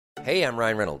Hey, I'm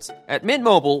Ryan Reynolds. At Mint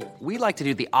Mobile, we like to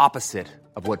do the opposite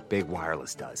of what Big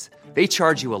Wireless does. They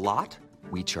charge you a lot,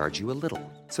 we charge you a little.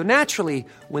 So naturally,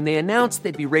 when they announced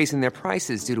they'd be raising their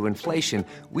prices due to inflation,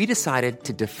 we decided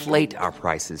to deflate our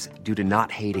prices due to not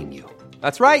hating you.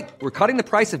 That's right. We're cutting the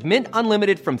price of Mint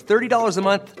Unlimited from $30 a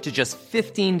month to just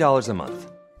 $15 a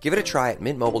month. Give it a try at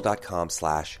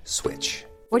mintmobile.com/switch.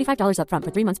 $45 up front for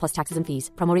 3 months plus taxes and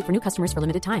fees. Promo rate for new customers for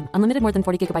limited time. Unlimited more than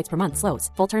 40 gigabytes per month. Slows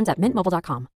full terms at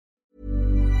mintmobile.com.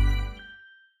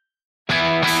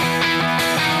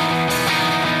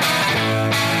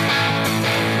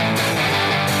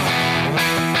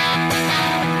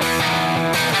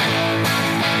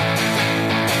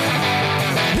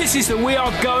 This is the We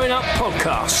Are Going Up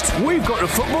podcast. We've got the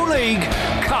Football League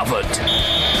covered.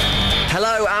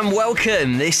 Hello and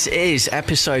welcome. This is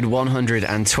episode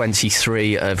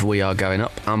 123 of We Are Going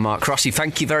Up. I'm Mark Rossi.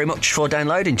 Thank you very much for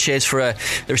downloading. Cheers for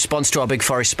the response to our Big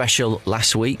Forest special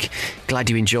last week. Glad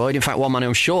you enjoyed. In fact, one man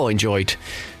I'm sure enjoyed,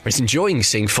 or is enjoying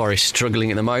seeing Forest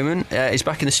struggling at the moment, is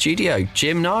back in the studio.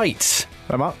 Jim Knight.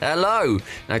 Hello, Mark. Hello.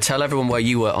 Now tell everyone where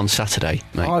you were on Saturday,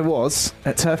 mate. I was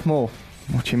at Turf Moor,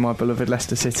 watching my beloved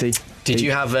Leicester City. Did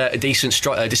you have a decent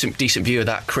view of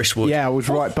that Chris Wood? Yeah, I was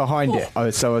right behind it.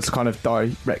 So I was kind of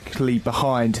directly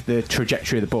behind the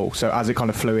trajectory of the ball. So as it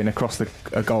kind of flew in across the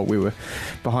goal, we were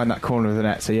behind that corner of the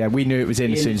net. So yeah, we knew it was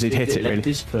in as soon as he'd hit it, really.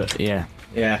 His foot, yeah.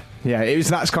 Yeah, it was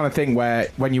that kind of thing where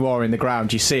when you are in the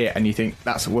ground, you see it and you think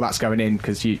that's going in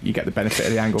because you get the benefit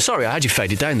of the angle. Sorry, I had you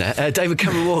faded down there. David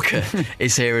Cameron Walker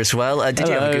is here as well. Did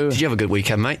you have a good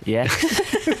weekend, mate? Yeah.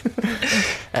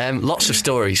 Lots of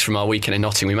stories from our weekend in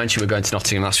Nottingham. We mentioned we were going to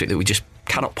Nottingham last week that we just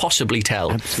cannot possibly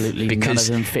tell. Absolutely, none of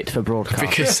them fit for broadcast.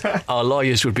 Because our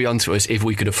lawyers would be onto us if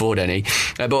we could afford any.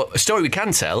 But a story we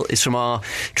can tell is from our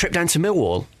trip down to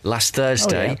Millwall last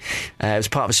Thursday. It was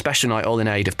part of a special night all in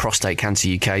aid of Prostate Cancer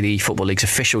UK, the Football League's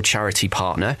official charity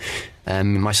partner.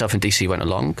 Myself and DC went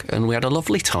along and we had a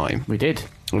lovely time. We did.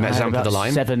 We met Zampa the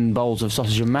Lion. 7 bowls of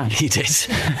sausage and mash. He did.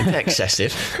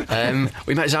 Excessive.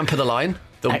 We met Zampa the Lion.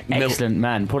 Excellent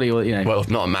man. Probably, well,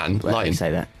 not a man. Lion. Say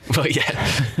that. Well,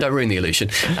 yeah. Don't ruin the illusion.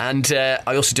 And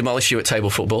I also demolished you at table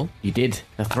football. You did.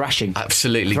 A thrashing.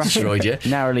 Absolutely destroyed you.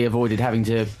 Narrowly avoided having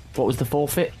to. What was the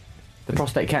forfeit? The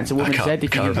prostate cancer woman said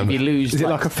if you lose. Is it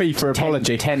like a FIFA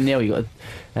apology? 10-0, you got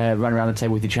to run around the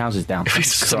table with your trousers down.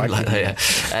 Something like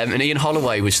that, yeah. And Ian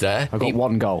Holloway was there. I got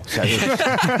 1 goal. So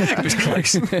it was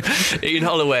close. Ian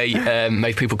Holloway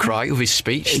made people cry with his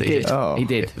speech. He did. He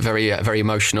did. Very, very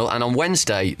emotional. And on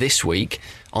Wednesday this week,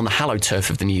 on the hallowed turf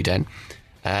of the New Den,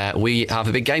 we have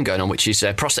a big game going on, which is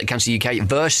Prostate Cancer UK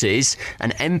versus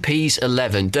an MP's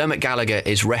 11. Dermot Gallagher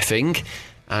is reffing,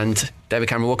 and David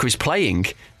Cameron Walker is playing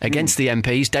against the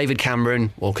MPs. David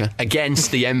Cameron Walker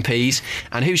against the MPs.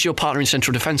 And who's your partner in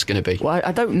central defence going to be? Well,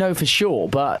 I don't know for sure,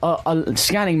 but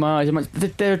scanning my eyes,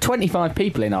 there are 25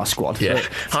 people in our squad for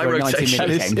high a rotation.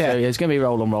 90-minute game, so it's going to be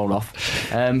roll on, roll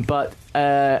off. But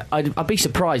I'd be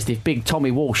surprised if big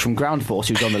Tommy Walsh from Ground Force,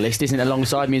 who's on the list, isn't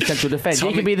alongside me in central defence.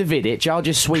 He can be the Vidic. I'll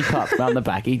just sweep up round the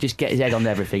back. He just get his head on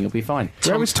everything. It'll be fine.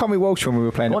 Where was Tommy Walsh when we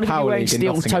were playing at Power League in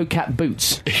Nottingham? Steel toe-cap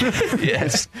boots.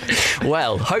 Yes.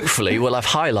 Well, hopefully we'll have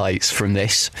highlights from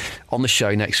this on the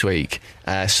show next week.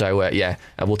 We'll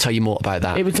tell you more about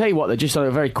that. It would tell you what, though, just on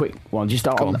a very quick one, just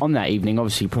on that evening,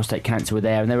 obviously Prostate Cancer were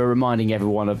there and they were reminding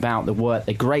everyone about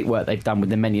the great work they've done with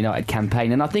the Men United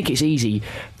campaign. And I think it's easy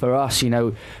for us,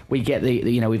 we get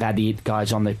we've had the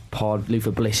guys on the pod,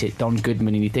 Luther Blissett, Don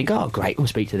Goodman, and you think, oh great, we'll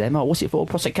speak to them. Oh, what's it for?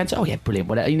 Prostate Cancer? Oh yeah, brilliant.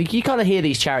 Whatever. You kind of hear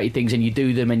these charity things and you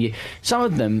do them, and some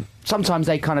of them, sometimes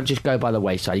they kind of just go by the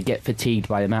wayside. You get fatigued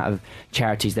by the amount of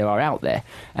charities there are out there,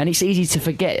 and it's easy to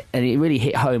forget. And it really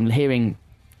hit home hearing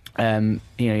Ian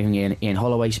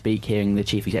Holloway speak, hearing the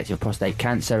chief executive of Prostate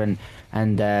Cancer,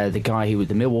 and the guy who was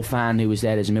the Millwall fan who was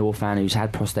there. There's a Millwall fan who's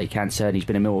had prostate cancer and he's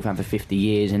been a Millwall fan for 50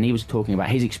 years, and he was talking about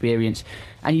his experience,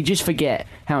 and you just forget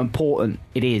how important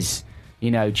it is,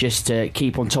 just to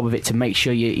keep on top of it, to make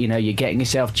sure you're getting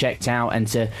yourself checked out, and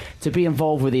to be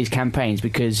involved with these campaigns,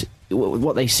 because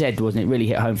what they said, wasn't it, really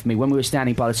hit home for me when we were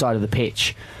standing by the side of the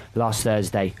pitch last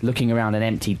Thursday looking around an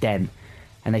empty den.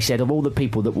 And they said of all the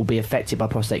people that will be affected by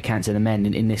prostate cancer, the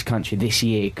men in this country this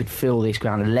year could fill this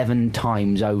ground 11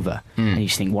 times over. And you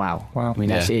just think, wow. I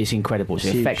mean, it's incredible. So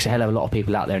it affects a hell of a lot of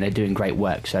people out there, and they're doing great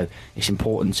work. So it's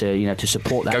important to to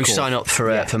support that. Go cause. Sign up for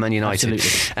Man United.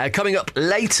 Absolutely. Coming up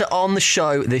later on the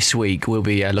show this week, we'll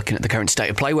be looking at the current state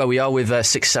of play, where we are with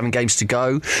 6-7 games to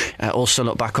go. Also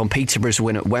look back on Peterborough's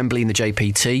win at Wembley in the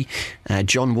JPT.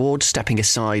 John Ward stepping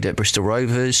aside at Bristol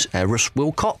Rovers. Russ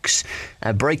Wilcox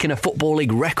breaking a Football League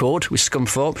league record with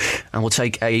Scunthorpe, and we'll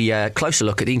take a closer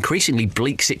look at the increasingly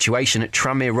bleak situation at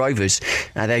Tranmere Rovers.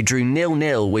 They drew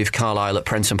 0-0 with Carlisle at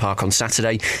Prenton Park on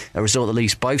Saturday, a result that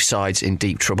leaves both sides in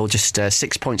deep trouble, just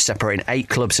 6 points separating 8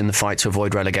 clubs in the fight to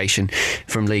avoid relegation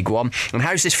from League One. And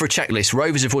how's this for a checklist?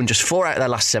 Rovers have won just 4 out of their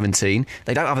last 17.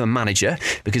 They don't have a manager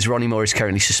because Ronnie Moore is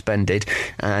currently suspended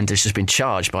and has just been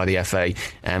charged by the FA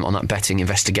on that betting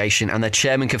investigation, and their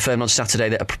chairman confirmed on Saturday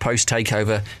that a proposed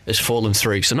takeover has fallen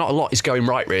through. So not a lot is going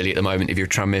right really at the moment if you're a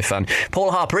Tranmere fan.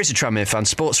 Paul Harper is a Tranmere fan,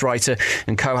 sports writer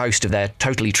and co-host of their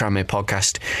Totally Tranmere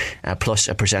podcast, plus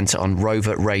a presenter on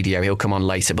Rover Radio. He'll come on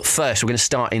later. But first, we're going to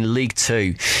start in League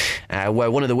Two,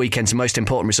 where one of the weekend's most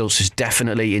important results was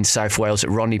definitely in South Wales at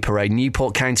Rodney Parade.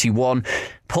 Newport County 1,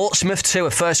 Portsmouth 2,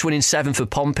 a first win in 7 for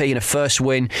Pompey and a first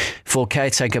win for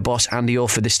caretaker boss Andy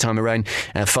Orford this time around,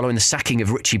 following the sacking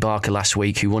of Richie Barker last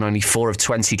week, who won only 4 of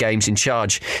 20 games in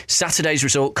charge. Saturday's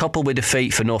result, coupled with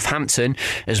defeat for Northampton,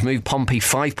 has moved Pompey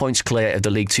 5 points clear of the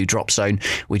League 2 drop zone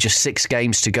with just 6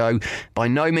 games to go. By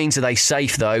no means are they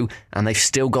safe though, and they've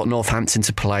still got Northampton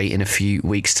to play in a few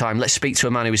weeks' time. Let's speak to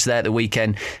a man who was there at the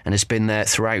weekend and has been there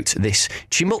throughout this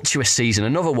tumultuous season.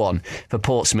 Another one for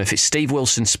Portsmouth. It's Steve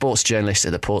Wilson, sports journalist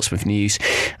at the Portsmouth News,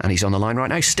 and he's on the line right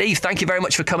now. Steve, thank you very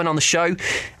much for coming on the show.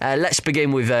 Let's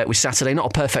begin with Saturday. Not a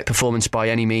perfect performance by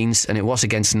any means, and it was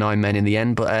against 9 men in the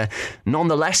end, but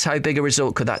nonetheless, how big a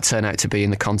result could that turn out to be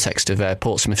in the context of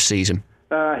Portsmouth's season?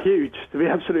 Huge, to be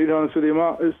absolutely honest with you,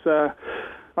 Mark.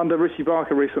 Under Richie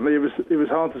Barker recently, it was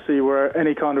hard to see where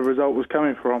any kind of result was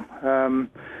coming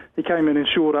from. He came in and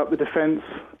shored up the defence,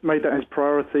 made that his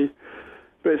priority,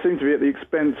 but it seemed to be at the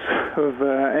expense of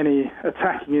any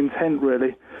attacking intent,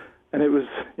 really. And it was,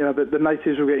 the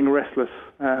natives were getting restless.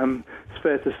 It's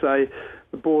fair to say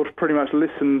the board pretty much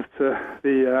listened to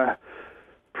the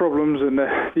problems and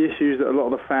the issues that a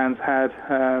lot of the fans had.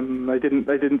 They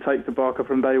didn't take to Barker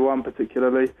from day one,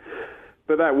 particularly.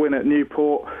 But that win at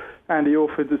Newport, Andy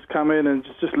Orford has come in and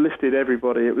just lifted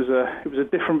everybody. It was a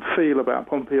different feel about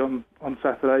Pompey on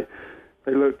Saturday.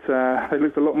 They looked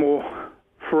a lot more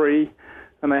free,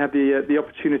 and they had the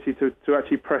opportunity to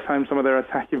actually press home some of their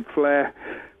attacking flair,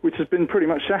 which has been pretty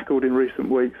much shackled in recent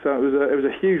weeks. So it was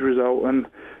a huge result, and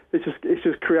it's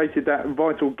just created that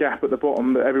vital gap at the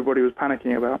bottom that everybody was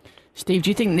panicking about. Steve, do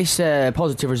you think this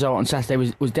positive result on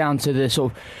Saturday was down to the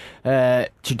sort of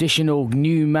traditional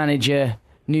new manager,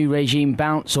 new regime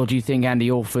bounce, or do you think Andy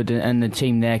Orford and the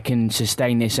team there can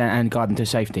sustain this and guide them to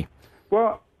safety?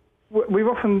 Well, we've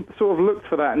often sort of looked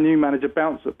for that new manager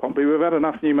bounce at Pompey. We've had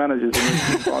enough new managers in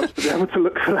recent times to be able to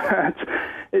look for that.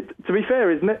 To be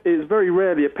fair, it's very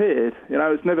rarely appeared.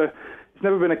 It's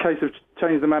never been a case of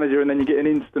change the manager and then you get an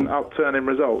instant upturn in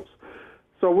results.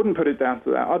 So I wouldn't put it down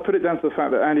to that. I'd put it down to the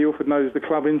fact that Andy Orford knows the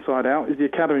club inside out. He's the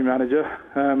academy manager,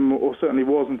 or certainly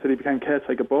was until he became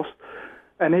caretaker boss,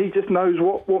 and he just knows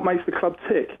what makes the club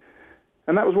tick.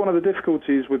 And that was one of the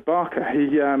difficulties with Barker.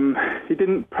 He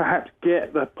didn't perhaps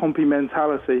get the Pompey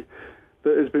mentality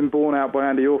that has been borne out by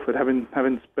Andy Orford, having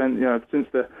spent since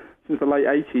the late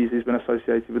 80s he's been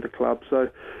associated with the club. So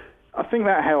I think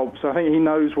that helps. I think he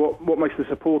knows what makes the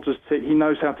supporters tick. He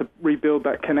knows how to rebuild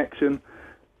that connection.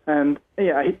 And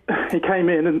he came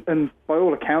in and by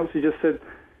all accounts he just said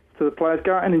to the players,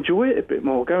 go out and enjoy it a bit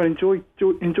more. Go and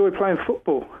enjoy playing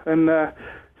football. And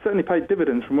certainly paid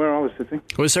dividends from where I was sitting.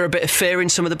 Was there a bit of fear in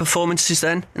some of the performances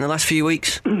then in the last few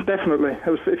weeks? Definitely.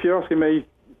 If you're asking me,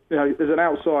 as an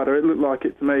outsider, it looked like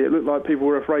it to me. It looked like people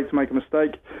were afraid to make a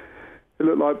mistake. It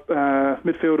looked like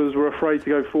midfielders were afraid to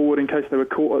go forward in case they were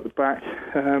caught at the back.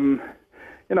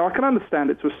 I can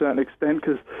understand it to a certain extent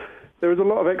because there was a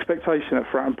lot of expectation at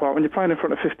Fratton Park. When you're playing in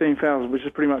front of 15,000, which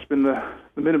has pretty much been the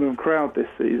minimum crowd this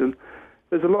season,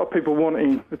 there's a lot of people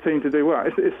wanting the team to do well.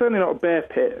 It's certainly not a bear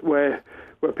pit where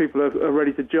people are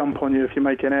ready to jump on you if you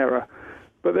make an error.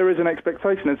 But there is an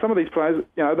expectation. And some of these players,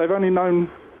 they've only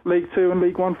known League 2 and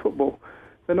League 1 football.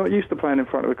 They're not used to playing in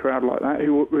front of a crowd like that,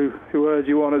 who urge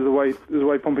you on as the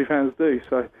way Pompey fans do.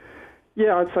 So,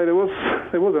 yeah, I'd say there was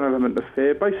an element of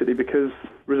fear, basically because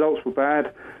results were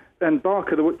bad. And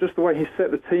Barker, just the way he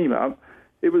set the team up,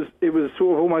 it was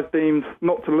sort of almost deemed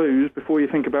not to lose before you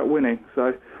think about winning.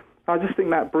 So I just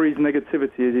think that breeds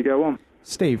negativity as you go on.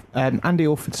 Steve, Andy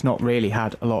Orford's not really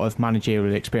had a lot of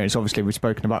managerial experience. Obviously, we've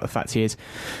spoken about the fact he is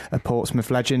a Portsmouth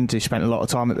legend. He spent a lot of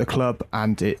time at the club,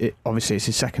 and obviously it's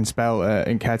his second spell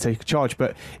in caretaker charge.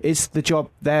 But is the job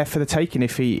there for the taking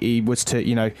if he was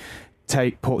to,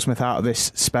 take Portsmouth out of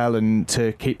this spell and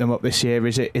to keep them up this year?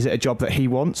 Is it a job that he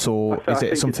wants, or is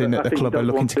it something that the club are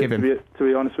looking to give him? To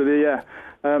be honest with you, yeah.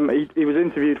 He was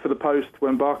interviewed for the Post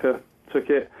when Barker took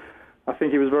it. I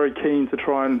think he was very keen to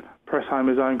try and press home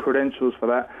his own credentials for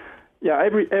that. Yeah,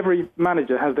 every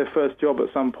manager has their first job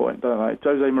at some point, don't they?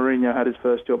 Jose Mourinho had his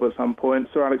first job at some point.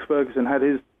 Sir Alex Ferguson had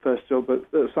his first job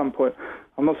at some point.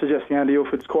 I'm not suggesting Andy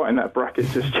Orford's quite in that bracket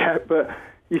just yet, but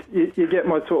you get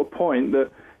my sort of point that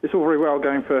it's all very well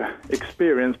going for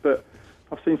experience, but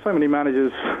I've seen so many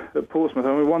managers at Portsmouth.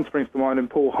 I mean, one springs to mind in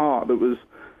Paul Hart that was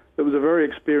a very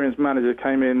experienced manager,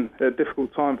 came in at a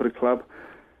difficult time for the club.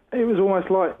 It was almost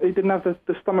like he didn't have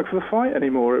the stomach for the fight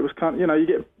anymore. It was kind of,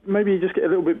 you just get a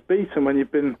little bit beaten when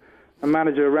you've been a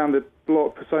manager around the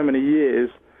block for so many years.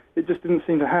 It just didn't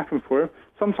seem to happen for him.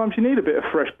 Sometimes you need a bit of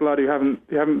fresh blood who haven't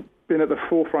been at the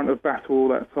forefront of battle all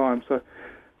that time. So,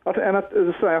 as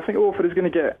I say, I think Orford is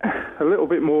going to get a little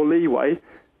bit more leeway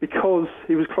because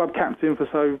he was club captain for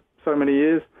so many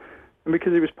years, and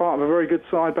because he was part of a very good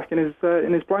side back in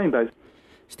his playing days.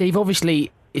 Steve,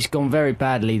 obviously it's gone very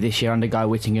badly this year under Guy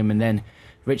Whittingham and then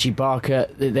Richie Barker.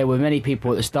 There were many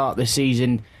people at the start of the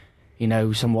season,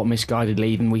 somewhat misguidedly,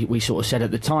 even we sort of said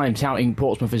at the time, touting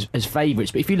Portsmouth as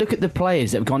favourites. But if you look at the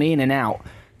players that have gone in and out,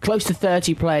 close to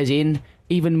 30 players in,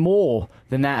 even more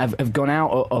than that have gone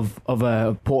out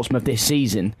of Portsmouth this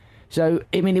season. So,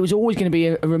 I mean, it was always going to be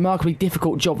a remarkably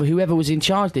difficult job for whoever was in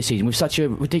charge this season with such a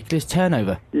ridiculous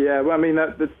turnover. Yeah, well, I mean,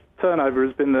 the turnover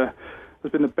has been the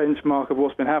benchmark of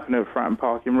what's been happening at Fratton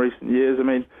Park in recent years. I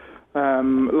mean,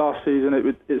 last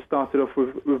season it started off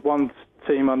with one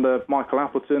team under Michael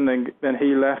Appleton, then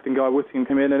he left and Guy Whittingham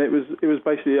came in, and it was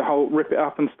basically a whole rip it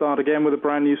up and start again with a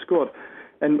brand new squad.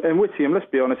 And Whittingham, let's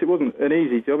be honest, it wasn't an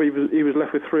easy job. He was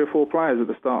left with 3 or 4 players at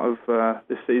the start of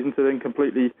this season to then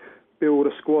completely build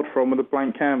a squad from with a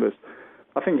blank canvas.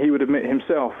 I think he would admit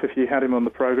himself, if you had him on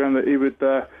the programme, that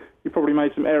he probably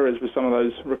made some errors with some of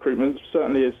those recruitments.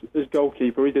 Certainly as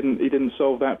goalkeeper, he didn't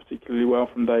solve that particularly well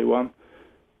from day one.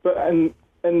 But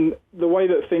and the way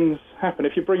that things happen,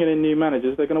 if you're bringing in new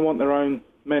managers, they're going to want their own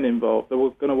men involved.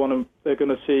 They're going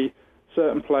to see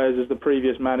certain players as the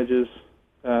previous manager's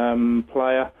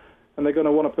player, and they're going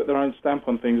to want to put their own stamp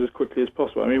on things as quickly as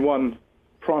possible. I mean, one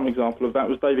prime example of that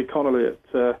was David Connolly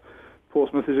at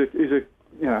Portsmouth. He's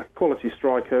a quality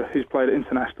striker who's played at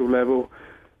international level,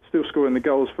 still scoring the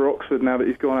goals for Oxford now that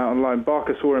he's gone out on loan.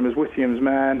 Barker saw him as Whittingham's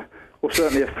man, or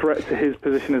certainly a threat to his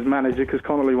position as manager, because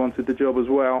Connolly wanted the job as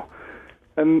well,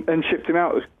 and shipped him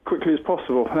out as quickly as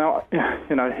possible. Now,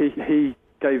 he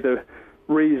gave the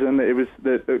reason that it was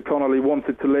that Connolly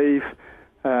wanted to leave,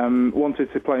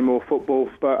 wanted to play more football,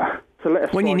 but to let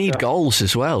us when you need goals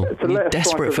as well, you're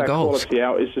desperate for goals. Quality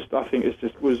out is just, I think,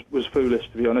 was foolish,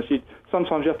 to be honest.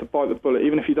 Sometimes you have to bite the bullet,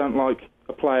 even if you don't like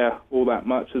a player all that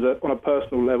much. On a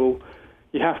personal level,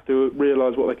 you have to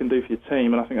realise what they can do for your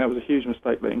team, and I think that was a huge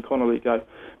mistake letting Connolly go.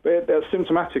 But that's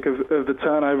symptomatic of the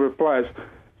turnover of players.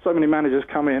 So many managers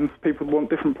come in, people want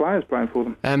different players playing for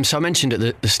them. So I mentioned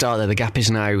at the start there, the gap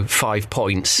is now 5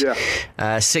 points.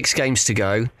 Yeah. 6 games to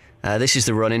go. This is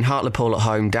the run-in. Hartlepool at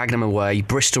home, Dagenham away,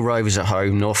 Bristol Rovers at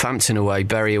home, Northampton away,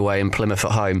 Bury away and Plymouth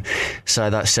at home. So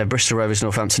that's Bristol Rovers,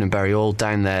 Northampton and Bury all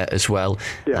down there as well.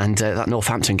 Yeah. And that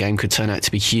Northampton game could turn out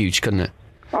to be huge, couldn't it?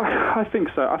 I think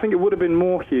so. I think it would have been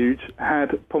more huge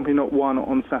had Pompey not won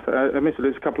on Saturday. Admittedly,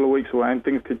 it's a couple of weeks away and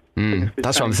things could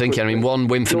that's what I'm thinking. Quickly. I mean, 1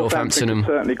 win for Northampton and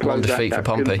 1 defeat for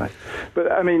Pompey.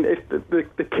 But I mean, if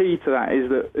the key to that is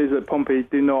that Pompey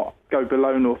do not go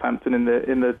below Northampton in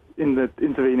the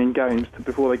intervening games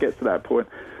before they get to that point.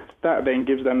 That then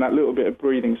gives them that little bit of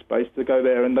breathing space to go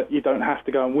there, and that you don't have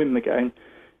to go and win the game.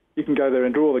 You can go there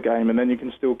and draw the game, and then you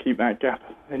can still keep that gap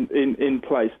in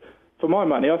place. For my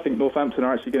money, I think Northampton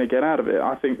are actually going to get out of it.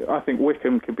 I think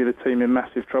Wickham could be the team in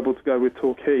massive trouble to go with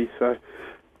Torquay. So,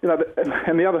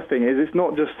 and the other thing is, it's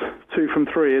not just 2 from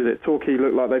 3, is it? Torquay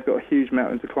look like they've got a huge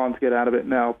mountain to climb to get out of it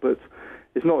now, but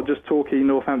it's not just Torquay,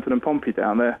 Northampton and Pompey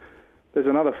down there. There's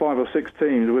another 5 or 6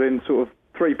 teams within sort of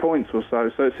 3 points or so.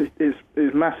 So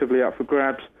it's massively up for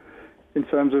grabs in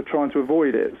terms of trying to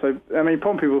avoid it. So, I mean,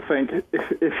 Pompey will think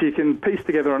if you can piece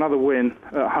together another win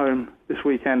at home this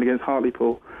weekend against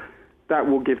Hartlepool, that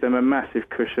will give them a massive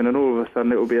cushion, and all of a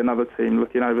sudden it will be another team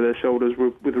looking over their shoulders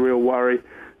with real worry,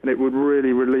 and it would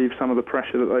really relieve some of the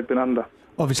pressure that they've been under.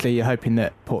 Obviously, you're hoping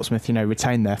that Portsmouth,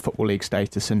 retain their Football League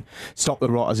status and stop the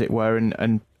rot, as it were,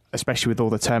 and especially with all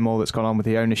the turmoil that's gone on with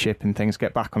the ownership and things,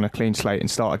 get back on a clean slate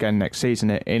and start again next season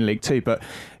in League Two. But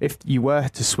if you were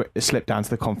to slip down to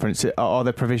the conference, are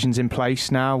there provisions in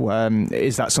place now?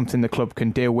 Is that something the club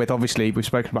can deal with? Obviously, we've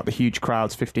spoken about the huge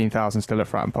crowds, 15,000 still at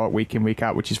Fratton Park week in, week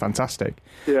out, which is fantastic.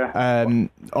 Yeah.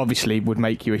 Obviously, would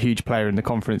make you a huge player in the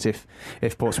conference if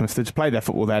Portsmouth were to play their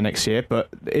football there next year. But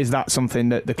is that something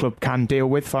that the club can deal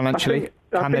with financially?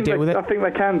 Can they deal with it? I think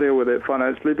they can deal with it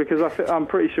financially, because I'm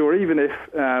pretty sure even if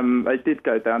they did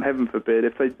go down, heaven forbid,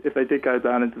 if they did go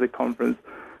down into the conference,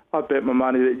 I'd bet my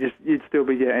money that you'd still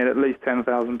be getting at least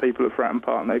 10,000 people at Fratton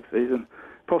Park next season.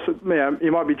 Possibly,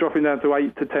 you might be dropping down to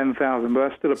 8,000 to 10,000, but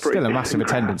that's still a massive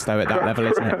attendance though at that level,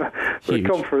 isn't it? For the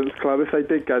conference club, if they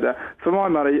did go down, for my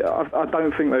money, I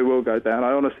don't think they will go down.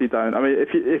 I honestly don't. I mean,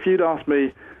 if you'd asked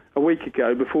me a week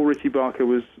ago, before Richie Barker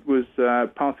was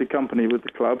parted company with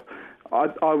the club,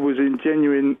 I was in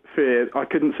genuine fear. I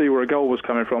couldn't see where a goal was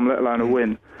coming from, let alone a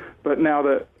win. But now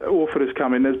that Orford has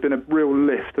come in, there's been a real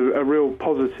lift, a real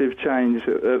positive change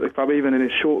at the club, even in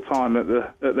his short time at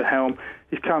the helm.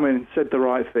 He's come in, said the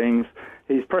right things.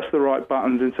 He's pressed the right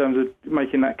buttons in terms of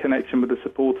making that connection with the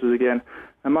supporters again.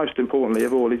 And most importantly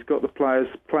of all, he's got the players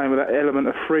playing with that element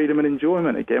of freedom and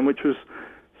enjoyment again, which was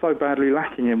so badly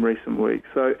lacking in recent weeks.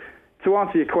 So to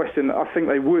answer your question, I think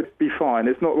they would be fine.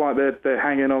 It's not like they're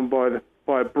hanging on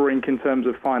by a brink in terms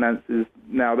of finances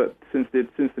now that since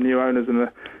the new owners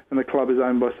and the club is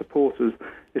owned by supporters.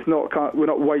 It's not, we're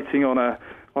not waiting on a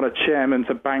chairman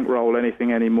to bankroll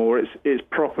anything anymore. It's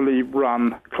properly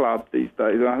run club these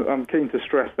days. I'm keen to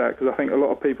stress that, because I think a lot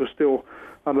of people are still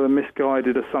under the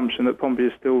misguided assumption that Pompey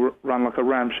is still run like a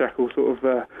ramshackle sort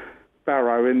of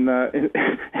barrow in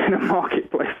a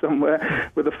marketplace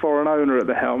somewhere with a foreign owner at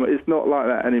the helm. It's not like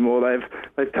that anymore.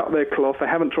 They've cut their cloth. They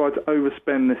haven't tried to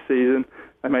overspend this season.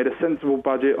 They made a sensible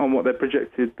budget on what their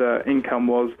projected income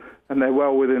was, and they're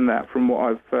well within that from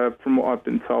what I've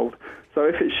been told. So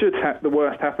if it should the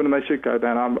worst happen and they should go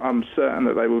down, I'm certain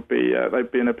that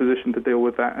they'd be in a position to deal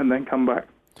with that and then come back.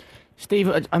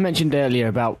 Steve, I mentioned earlier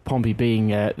about Pompey being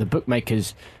the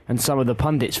bookmakers and some of the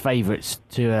pundits' favourites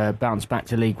to bounce back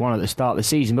to League One at the start of the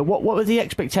season. But what were the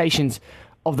expectations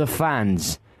of the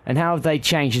fans, and how have they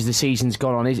changed as the season's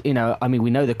gone on? We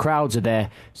know the crowds are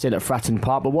there still at Fratton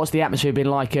Park, but what's the atmosphere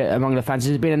been like among the fans?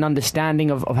 Has there been an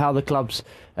understanding of how the clubs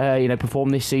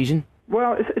performed this season?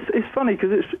 Well, it's funny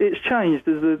because it's changed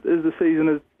as the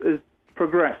season has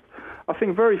progressed. I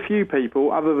think very few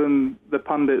people, other than the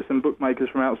pundits and bookmakers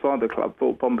from outside the club,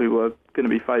 thought Pompey were going to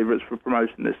be favourites for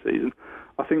promotion this season.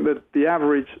 I think that the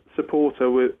average supporter,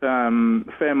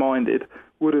 fair-minded,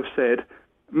 would have said,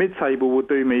 mid-table would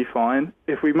do me fine.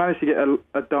 If we manage to get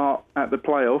a dart at the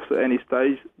playoffs at any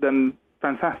stage, then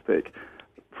fantastic.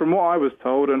 From what I was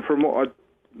told and from what I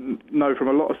know from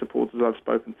a lot of supporters I've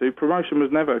spoken to, promotion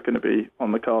was never going to be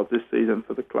on the cards this season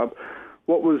for the club.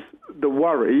 What was the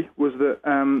worry was that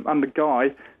under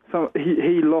Guy,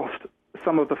 he lost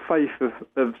some of the faith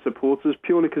of supporters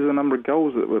purely because of the number of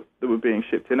goals that were being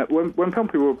shipped in. When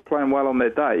Pompey were playing well on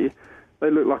their day, they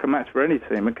looked like a match for any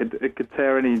team. It could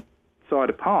tear any side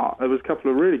apart. There was a couple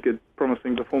of really good,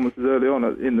 promising performances early on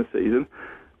in the season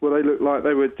where they looked like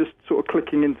they were just sort of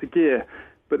clicking into gear.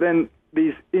 But then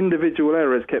these individual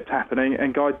errors kept happening,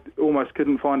 and Guy almost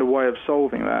couldn't find a way of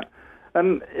solving that.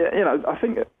 And, I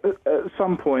think at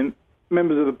some point,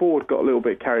 members of the board got a little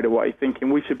bit carried away,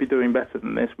 thinking we should be doing better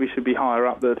than this. We should be higher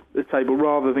up the table,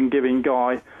 rather than giving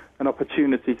Guy an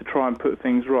opportunity to try and put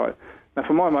things right. Now,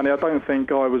 for my money, I don't think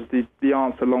Guy was the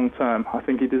answer long term. I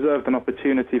think he deserved an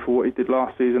opportunity for what he did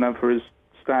last season and for his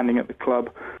standing at the club.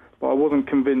 But I wasn't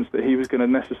convinced that he was going to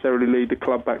necessarily lead the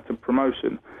club back to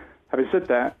promotion. Having said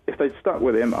that, if they'd stuck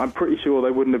with him, I'm pretty sure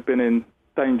they wouldn't have been in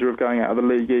danger of going out of the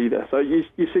league either. So you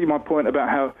see my point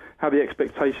about how the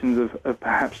expectations have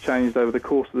perhaps changed over the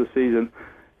course of the season.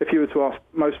 If you were to ask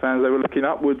most fans, they were looking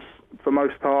upwards for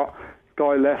most part.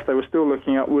 Guy left, they were still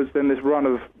looking upwards. Then this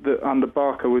run under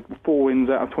Barker with 4 wins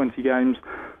out of 20 games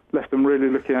left them really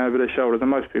looking over their shoulders. And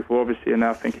most people obviously are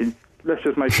now thinking, let's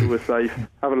just make sure we're safe,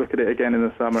 have a look at it again in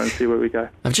the summer and see where we go.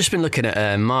 I've just been looking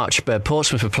at March.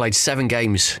 Portsmouth have played 7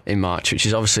 games in March, which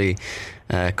is obviously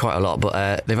quite a lot,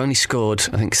 but they've only scored,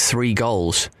 I think, 3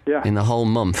 goals in the whole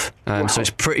month. Wow. So it's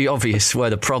pretty obvious where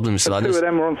the problems lie. 2 of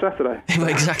them were on Saturday.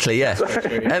 Exactly, yeah.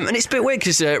 And it's a bit weird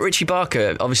because Richie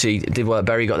Barker obviously did well at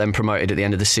Bury, got them promoted at the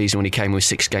end of the season when he came with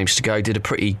 6 games to go. Did a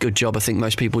pretty good job, I think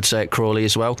most people would say, at Crawley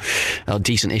as well. A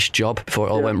decent-ish job before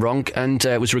it all went wrong, and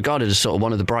was regarded as sort of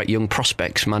one of the bright young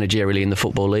prospects managerially in the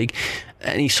Football League.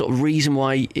 Any sort of reason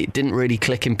why it didn't really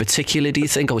click in particular, do you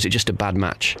think, or was it just a bad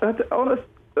match? I've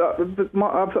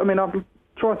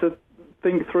tried to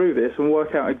think through this and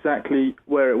work out exactly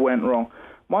where it went wrong.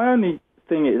 My only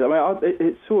thing is,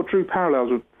 it sort of drew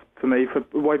parallels for me for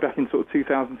way back in sort of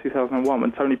 2000, 2001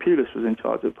 when Tony Pulis was in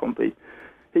charge of Pompey.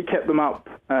 He kept them up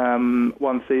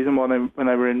one season when they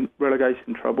were in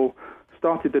relegation trouble,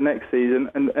 started the next season,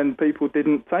 and people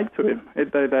didn't take to him.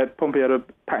 Pompey had a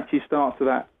patchy start to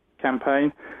that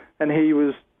campaign, and he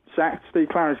was sacked. Steve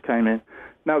Claridge came in.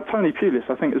 Now, Tony Pulis,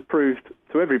 I think, has proved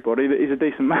to everybody that he's a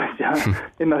decent manager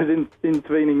in those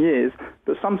intervening years.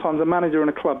 But sometimes a manager and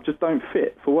a club just don't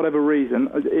fit for whatever reason.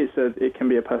 It can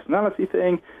be a personality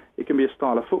thing. It can be a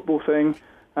style of football thing.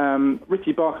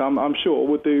 Richie Barker, I'm sure,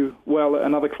 would do well at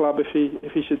another club if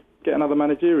he should get another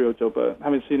managerial job. But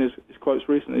having seen his quotes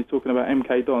recently talking about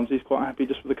MK Dons, he's quite happy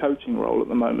just with the coaching role at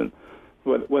the moment.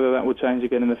 Whether that will change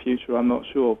again in the future, I'm not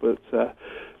sure. But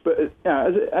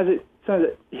as it turns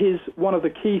out, one of the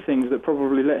key things that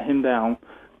probably let him down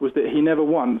was that he never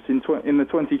once, in the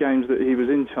 20 games that he was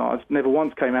in charge, never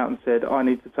once came out and said, I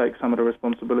need to take some of the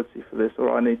responsibility for this,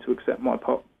 or I need to accept my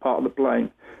part of the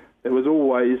blame. There was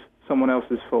always someone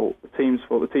else's fault, the team's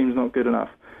fault, the team's not good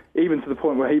enough, even to the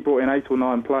point where he brought in 8 or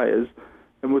 9 players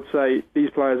and would say, these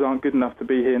players aren't good enough to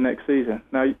be here next season.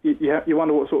 Now, you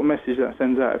wonder what sort of message that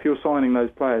sends out. If you're signing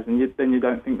those players and then you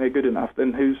don't think they're good enough,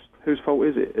 then whose fault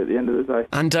is it at the end of the day?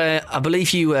 And I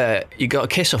believe you got a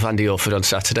kiss off Andy Orford on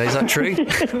Saturday, is that true?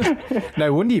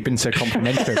 No wonder you've been so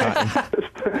complimentary about him.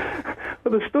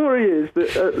 Well, the story is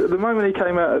that at the moment he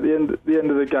came out at the end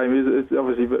of the game, it's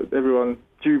obviously everyone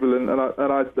jubilant, and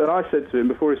I said to him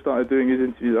before he started doing his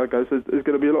interviews, I go, so there's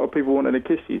going to be a lot of people wanting to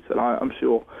kiss you tonight, I'm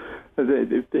sure.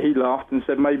 He laughed and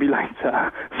said maybe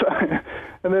later.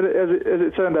 And then as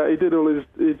it turned out, he did all his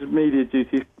media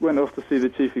duties, went off to see the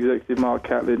chief executive Mark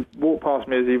Catlin, walked past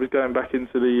me as he was going back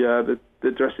into the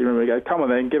dressing room and go, come on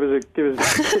then, give us a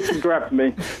kiss and grab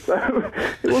me. So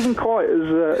it wasn't quite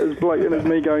as blatant as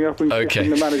me going up and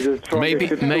kissing the manager trying to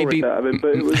get a story out of him,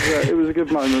 but it was a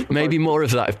good moment. Maybe more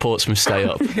of that if Portsmouth stay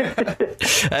up.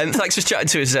 Thanks for chatting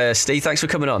to us, Steve. Thanks for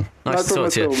coming on. Nice to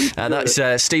talk to you. That's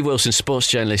Steve Wilson, sports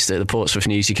journalist at the Portsmouth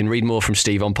News. You can read more from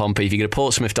Steve on Pompey if you go to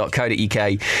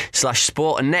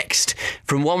portsmouth.co.uk/sport. And next,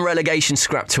 from one relegation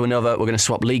scrap to another, we're going to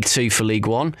swap League 2 for League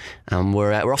 1, and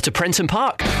we're off to Prenton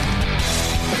Park.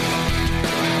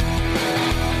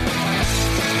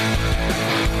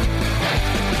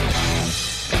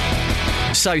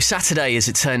 So Saturday, as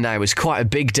it turned out, was quite a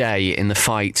big day in the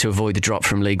fight to avoid the drop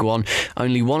from League 1.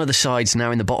 Only one of the sides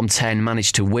now in the bottom 10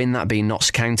 managed to win, that being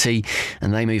Notts County,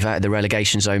 and they move out of the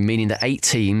relegation zone, meaning that 8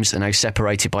 teams are now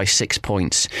separated by 6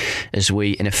 points as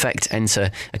we, in effect, enter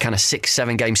a kind of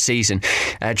 6-7 game season.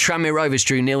 Tranmere Rovers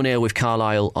drew 0-0 with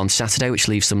Carlisle on Saturday, which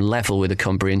leaves them level with the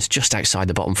Cumbrians, just outside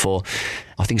the bottom 4.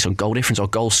 I think it's on goal difference or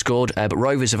goals scored, but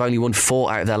Rovers have only won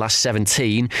 4 out of their last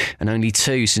 17 and only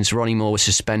 2 since Ronnie Moore was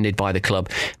suspended by the club,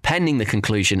 pending the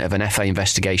conclusion of an FA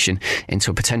investigation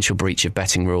into a potential breach of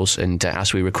betting rules. And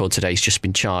as we record today, he's just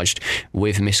been charged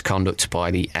with misconduct by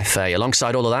the FA.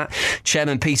 Alongside all of that,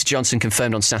 Chairman Peter Johnson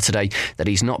confirmed on Saturday that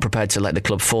he's not prepared to let the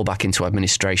club fall back into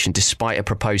administration despite a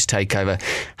proposed takeover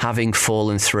having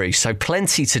fallen through. So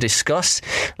plenty to discuss.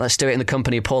 Let's do it in the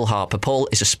company of Paul Harper. Paul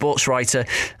is a sports writer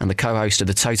and the co-host of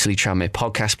the Totally Tranmere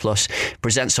podcast, plus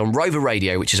presents on Rover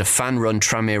Radio, which is a fan-run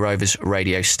Tranmere Rovers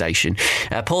radio station.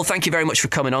 Paul, thank you very much for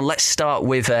coming on. Let's start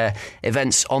with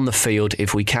events on the field,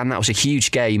 if we can. That was a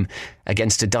huge game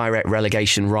against a direct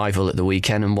relegation rival at the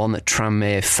weekend, and one that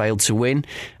Tranmere failed to win.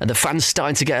 And the fans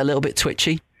starting to get a little bit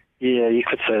twitchy? Yeah, you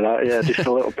could say that. Yeah, just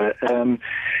a little bit.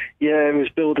 Yeah, it was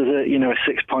billed as a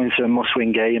 6-pointer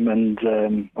must-win game, and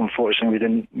unfortunately we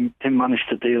didn't manage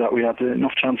to do that. We had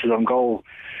enough chances on goal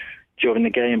during the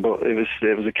game, but it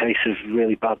was a case of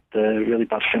really bad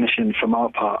finishing from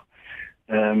our part.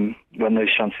 When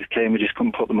those chances came, we just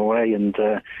couldn't put them away, and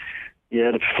the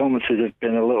performances have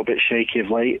been a little bit shaky of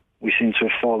late. We seem to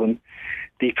have fallen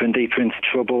deeper and deeper into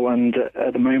trouble, and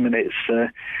at the moment it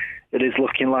is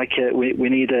looking like we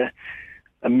need a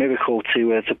miracle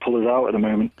to pull us out at the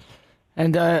moment.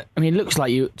 And it looks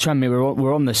like Tranmere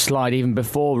were on the slide even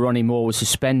before Ronnie Moore was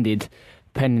suspended,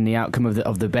 pending the outcome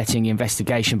of the betting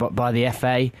investigation, but by the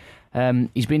FA.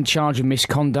 He's been charged with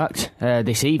misconduct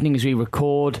this evening as we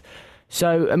record.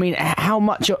 So, how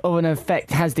much of an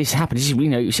effect has this happened? This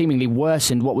is, seemingly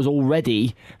worsened what was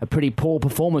already a pretty poor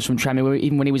performance from Tranmere,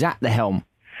 even when he was at the helm.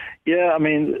 Yeah,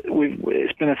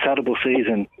 it's been a terrible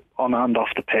season on and off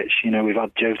the pitch. We've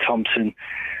had Joe Thompson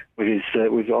with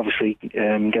obviously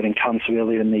getting cancer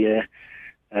earlier in the year.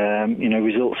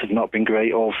 Results have not been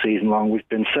great all season long. We've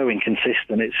been so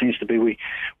inconsistent. It seems to be we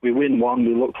win one,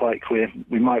 we look like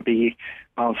we might be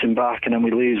bouncing back, and then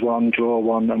we lose one, draw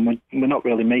one, and we're not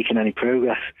really making any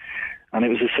progress. And it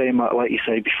was the same, like you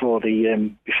say, before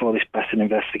this betting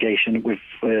investigation with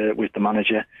the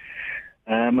manager.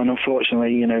 And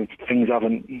unfortunately, things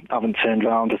haven't turned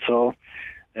around at all.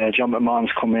 John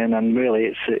McMahon's come in, and really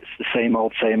it's the same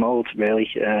old, really.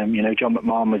 John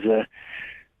McMahon was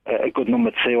a good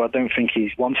number 2. I don't think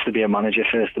he wants to be a manager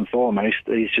first and foremost.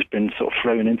 He's just been sort of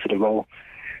thrown into the role.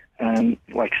 And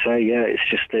like I say, yeah, it's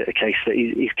just a case that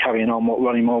he's carrying on what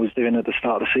Ronnie Moore was doing at the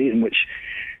start of the season, which,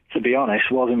 to be honest,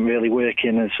 wasn't really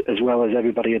working as well as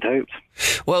everybody had hoped.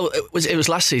 Well, it was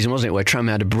last season, wasn't it, where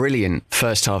Tranmere had a brilliant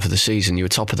first half of the season. You were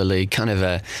top of the league, kind of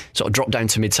sort of dropped down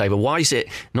to mid-table. Why is it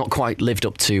not quite lived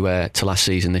up to last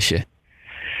season this year?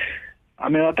 I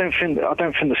mean, I don't think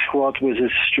the squad was as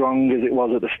strong as it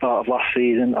was at the start of last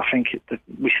season. I think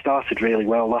we started really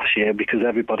well last year because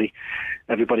everybody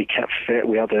kept fit.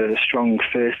 We had a strong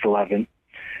first 11.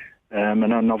 And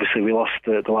then obviously we lost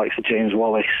the likes of James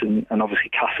Wallace and obviously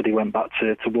Cassidy went back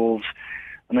to Wolves.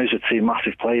 And those were two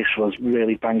massive players for us,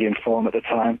 really banging form at the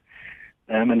time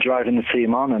and driving the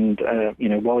team on. And,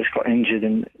 Wallace got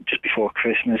injured just before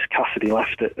Christmas. Cassidy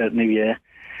left at New Year.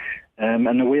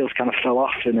 And the wheels kind of fell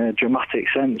off in a dramatic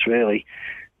sense, really.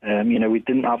 We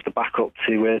didn't have the backup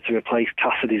to replace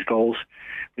Cassidy's goals.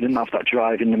 We didn't have that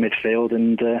drive in the midfield.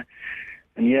 And the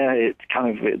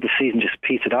season just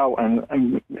petered out,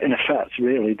 and in effect,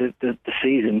 really, the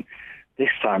season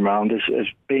this time round has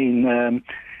been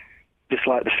just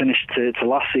like the finish to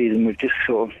last season. We've just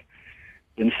sort of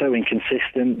been so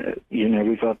inconsistent.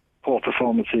 We've had poor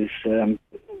performances.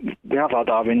 We have had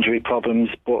our injury problems,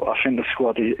 but I think the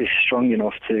squad is strong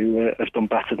enough to have done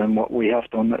better than what we have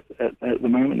done at the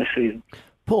moment this season.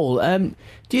 Paul,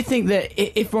 do you think that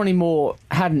if Ronnie Moore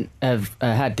hadn't have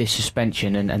had this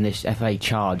suspension and this FA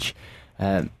charge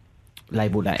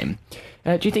labelled at him,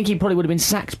 do you think he probably would have been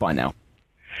sacked by now?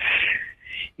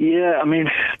 Yeah, I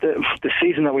mean, the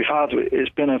season that we've had,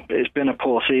 it's been a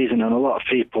poor season, and a lot of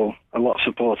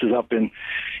supporters have been,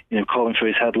 calling for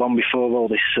his head long before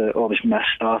all this mess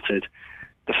started.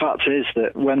 The fact is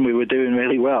that when we were doing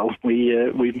really well,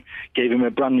 we gave him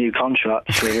a brand new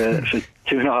contract for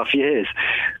 2.5 years.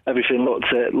 Everything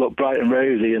looked bright and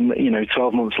rosy, and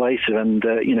 12 months later, and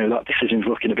that decision's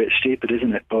looking a bit stupid,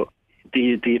 isn't it? But do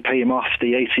you pay him off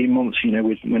the 18 months?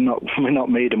 We're not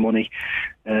made of money.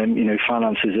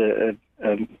 Finances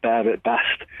are bare at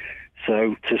best.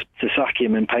 So to sack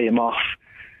him and pay him off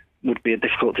would be a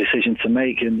difficult decision to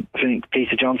make. And I think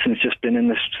Peter Johnson's just been in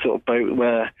this sort of boat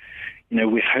where,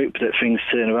 we've hoped that things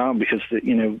turn around because,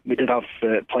 we did have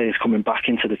players coming back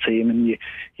into the team, and you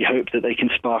hope that they can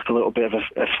spark a little bit of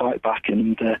a fight back,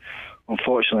 and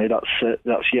unfortunately that's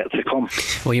yet to come.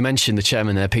 Well, you mentioned the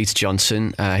chairman there, Peter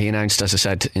Johnson. He announced, as I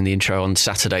said in the intro on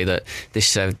Saturday, that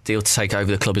this deal to take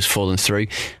over the club has fallen through.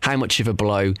 How much of a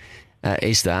blow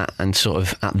is that, and sort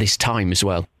of at this time as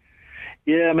well?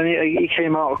 Yeah, I mean, he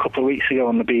came out a couple of weeks ago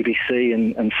on the BBC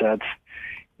and said,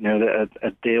 that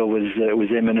a deal was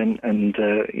imminent, and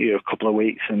a couple of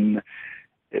weeks, and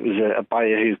it was a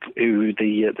buyer who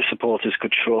the supporters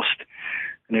could trust,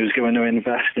 and who was going to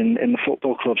invest in the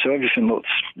football club. So everything looked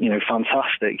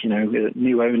fantastic.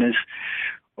 New owners,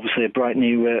 obviously a bright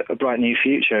new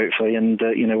future hopefully, and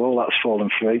all that's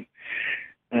fallen through.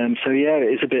 So yeah,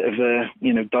 it is a bit of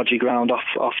dodgy ground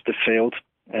off the field.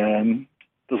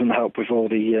 Doesn't help with all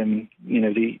the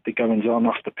the goings on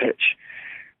off the pitch.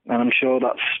 And I'm sure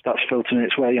that's filtering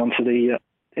its way onto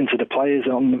into the players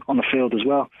on the field as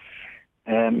well.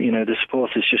 The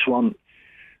supporters just want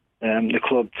the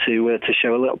club to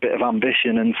show a little bit of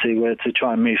ambition and to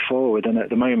try and move forward. And at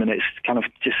the moment, it's kind of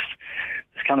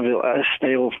a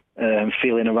stale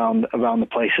feeling around the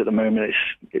place at the moment.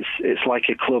 It's like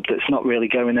a club that's not really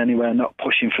going anywhere, not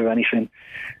pushing for anything,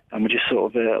 and we're just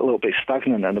sort of a little bit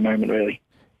stagnant at the moment, really.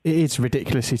 It is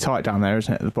ridiculously tight down there,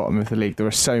 isn't it, at the bottom of the league? There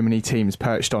are so many teams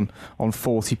perched on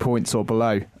 40 points or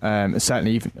below.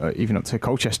 Certainly even up to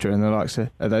Colchester and the likes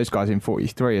of those guys in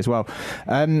 43 as well.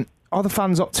 Are the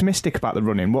fans optimistic about the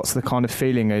run-in? What's the kind of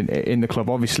feeling in the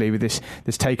club? Obviously, with this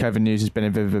takeover news has been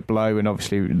a bit of a blow, and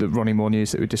obviously the Ronnie Moore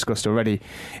news that we discussed already.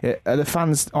 Are the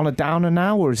fans on a downer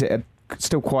now, or is it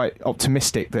still quite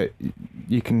optimistic that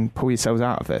you can pull yourselves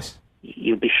out of this?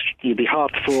 You'd be hard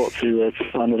fought to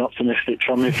find an optimistic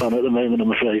Tranmere fan at the moment,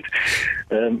 I'm afraid.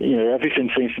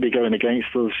 Everything seems to be going against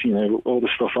us. All the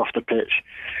stuff off the pitch,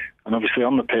 and obviously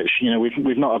on the pitch.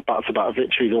 We've not had back-to-back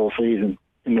victories all season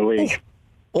in the league.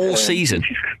 All season,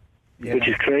 which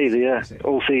is crazy. Yeah,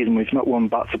 all season we've not won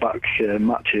back-to-back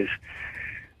matches.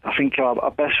 I think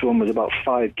our best one was about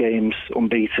 5 games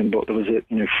unbeaten, but there was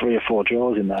 3 or 4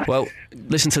 draws in there. Well,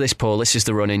 listen to this, Paul. This is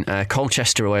the run-in.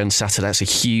 Colchester away on Saturday. That's a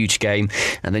huge game.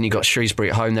 And then you've got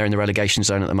Shrewsbury at home. They're in the relegation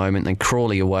zone at the moment. Then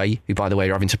Crawley away, who, by the way,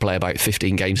 are having to play about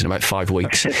 15 games in about 5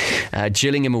 weeks.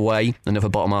 Gillingham away, another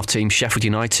bottom-half team. Sheffield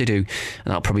United, who, and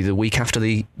that'll probably be the week after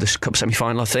the Cup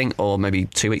semi-final, I think, or maybe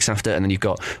 2 weeks after. And then you've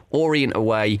got Orient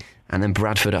away, and then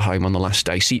Bradford at home on the last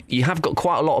day. So you have got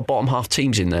quite a lot of bottom-half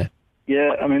teams in there.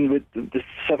 Yeah, I mean, with the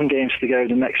 7 games to go,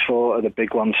 the next 4 are the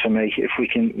big ones for me. If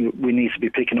we need to be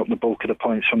picking up the bulk of the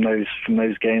points from those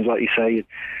games, like you say.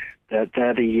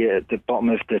 They're the bottom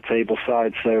of the table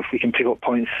side, so if we can pick up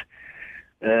points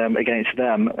against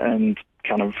them and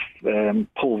kind of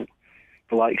pull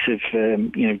the likes of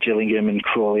Gillingham and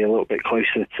Crawley a little bit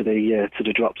closer to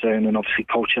the drop zone, and obviously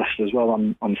Colchester as well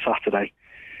on Saturday,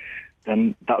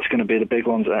 then that's going to be the big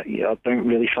ones. I don't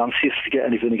really fancy us to get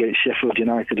anything against Sheffield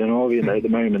United and Orient at the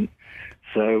moment.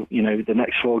 So the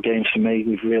next 4 games for me,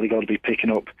 we've really got to be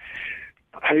picking up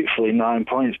hopefully 9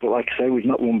 points, but like I say, we've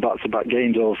not won back-to-back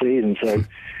games all season, so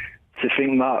to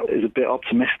think that is a bit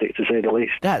optimistic, to say the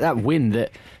least. That win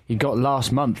that you got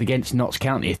last month against Notts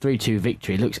County, a 3-2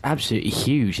 victory, looks absolutely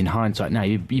huge in hindsight now.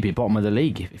 You'd be bottom of the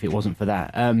league if it wasn't for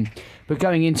that. But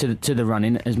going into the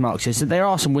running, as Mark says, so there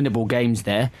are some winnable games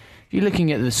there. If you're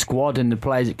looking at the squad and the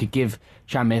players that could give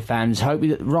Tranmere fans hope,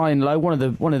 Ryan Lowe,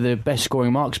 one of the best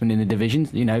scoring marksmen in the division,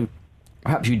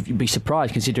 perhaps you'd be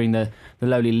surprised considering the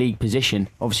lowly league position.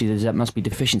 Obviously, there must be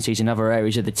deficiencies in other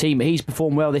areas of the team, but he's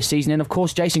performed well this season. And of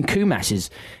course, Jason Koumas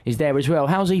is there as well.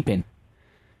 How's he been?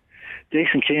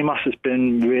 Jason Koumas has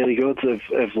been really good of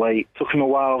late. Took him a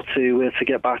while to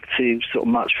get back to sort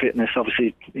of match fitness.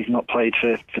 Obviously, he's not played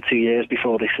for 2 years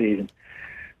before this season,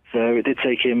 so it did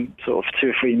take him sort of 2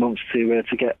 or 3 months to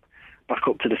get back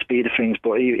up to the speed of things.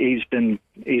 But he's been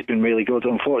really good.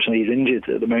 Unfortunately, he's injured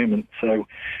at the moment, so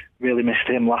really missed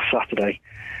him last Saturday.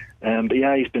 But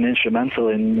yeah, he's been instrumental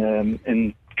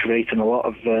in creating a lot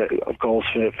of goals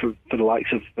for the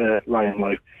likes of Ryan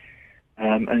Lowe.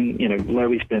 And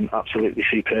Lowe's been absolutely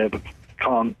superb.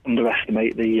 Can't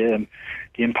underestimate the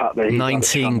impact that he's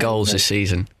 19 goals this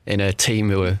season in a team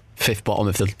who are 5th bottom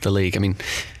of the league. I mean,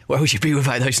 where would you be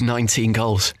without those 19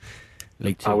 goals?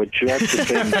 I would dread to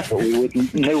think, but we would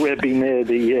nowhere be near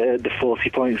the 40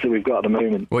 points that we've got at the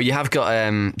moment. Well, you have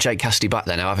got Jake Cassidy back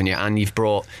there now, haven't you? And you've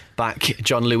brought back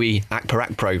John Louis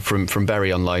Akparakpro from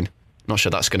Bury on loan. Not sure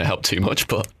that's going to help too much,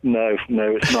 but... No,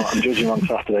 it's not. I'm judging on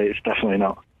Saturday. It's definitely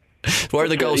not. Where are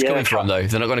the goals coming from, though?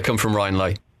 They're not going to come from Ryan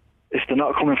Lowe. If they're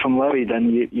not coming from Lowe,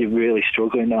 then you're really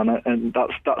struggling, and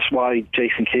that's why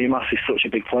Jason Koumas is such a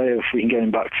big player. If we can get him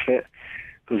back fit,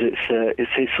 because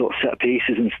it's his sort of set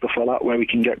pieces and stuff like that where we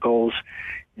can get goals.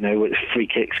 With free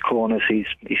kicks, corners, he's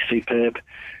superb,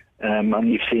 and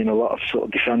you've seen a lot of sort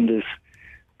of defenders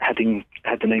heading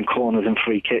in corners and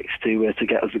free kicks to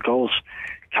get us the goals.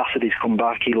 Cassidy's come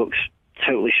back. He looks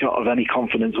totally shot of any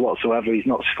confidence whatsoever. He's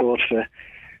not scored for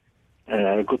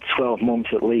a good 12 months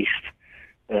at least.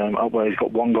 Where he's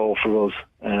got 1 goal for us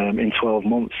in 12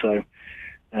 months. So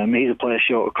he's a player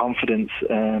short of confidence.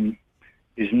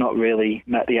 Who's not really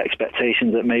met the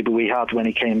expectations that maybe we had when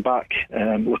he came back,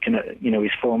 looking at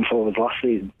his form forward last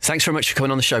season. Thanks very much for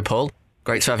coming on the show, Paul.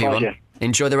 Great to have you on.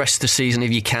 Enjoy the rest of the season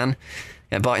if you can.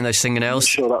 Biting those fingernails. I'm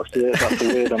sure that's the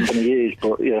word I'm going to use,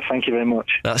 but yeah, thank you very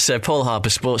much. That's Paul Harper,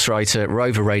 sports writer,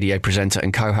 Rover Radio presenter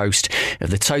and co-host of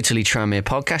the Totally Tranmere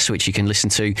podcast, which you can listen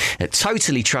to at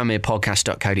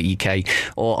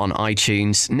totallytranmerepodcast.co.uk or on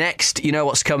iTunes. Next, you know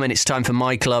what's coming. It's time for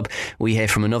My Club. We hear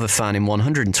from another fan in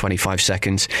 125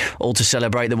 seconds, all to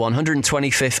celebrate the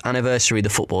 125th anniversary of the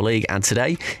Football League. And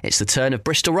today, it's the turn of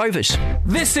Bristol Rovers.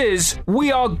 This is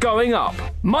We Are Going Up.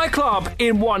 My Club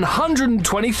in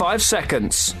 125 seconds.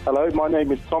 Hello, my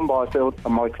name is Tom Byfield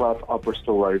and my club are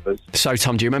Bristol Rovers. So,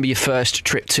 Tom, do you remember your first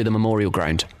trip to the Memorial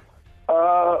Ground?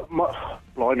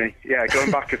 Blimey, yeah,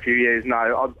 going back a few years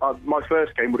now. My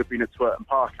first game would have been at Twerton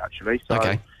Park, actually. So,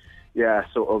 okay. Yeah,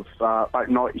 sort of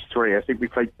about 93. I think we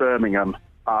played Birmingham,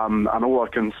 and all I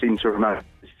can seem to remember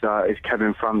is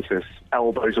Kevin Francis,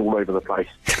 elbows all over the place.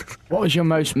 What was your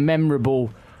most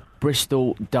memorable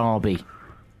Bristol derby?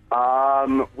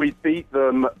 We beat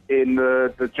them in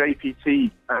the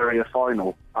JPT area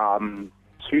final,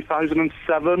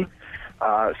 2007.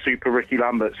 Super Ricky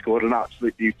Lambert scored an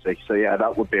absolute beauty. So yeah,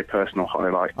 that would be a personal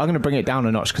highlight. I'm going to bring it down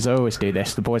a notch because I always do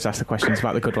this. The boys ask the questions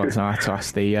about the good ones, and I have to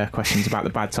ask the questions about the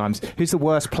bad times. Who's the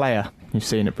worst player you've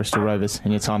seen at Bristol Rovers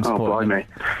in your time supporting them?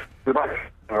 The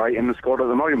back, all right, in the squad at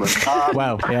the moment.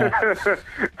 Well, yeah.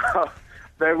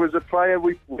 There was a player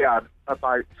we had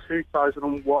about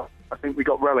 2001. I think we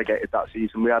got relegated that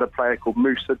season. We had a player called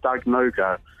Musa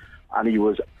Dagnogo, and he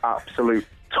was absolute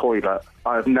toilet.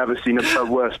 I have never seen a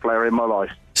worse player in my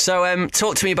life. So,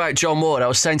 talk to me about John Ward. I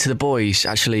was saying to the boys,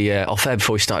 actually, off air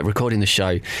before we started recording the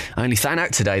show, I only found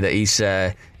out today that he's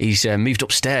moved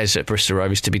upstairs at Bristol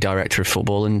Rovers to be director of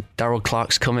football, and Darryl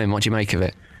Clark's come in. What do you make of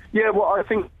it? Yeah, well, I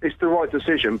think it's the right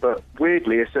decision, but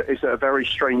weirdly, it's at a very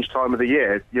strange time of the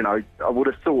year. I would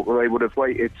have thought that they would have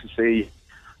waited to see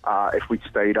if we'd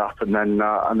stayed up and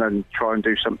then try and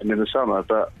do something in the summer.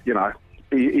 But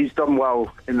he's done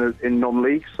well in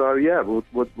non-league, so yeah,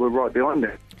 we're right behind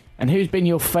him. And who's been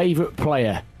your favourite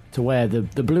player to wear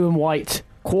the blue and white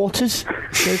quarters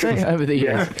over the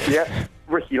years? Yeah,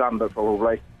 Ricky Lambert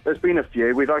probably. There's been a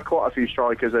few. We've had quite a few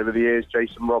strikers over the years.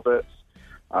 Jason Roberts,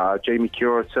 Jamie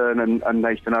Curitan and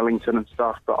Nathan Ellington and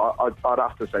stuff. But I'd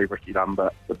have to say Ricky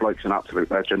Lambert. The bloke's an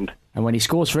absolute legend. And when he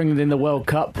scores for England in the World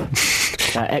Cup,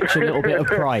 that extra little bit of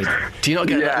pride. Do you not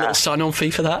get that little sign-on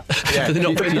fee for that? Yeah.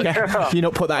 Do you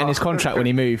not put that in his contract when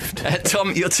he moved?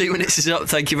 Tom, your 2 minutes is up.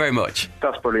 Thank you very much.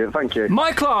 That's brilliant. Thank you.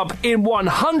 My club in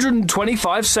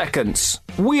 125 seconds.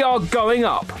 We are going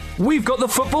up. We've got the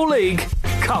Football League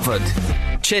covered.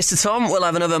 Cheers to Tom. We'll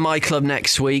have another My Club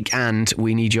next week, and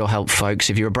we need your help, folks.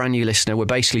 If you're a brand new listener, we're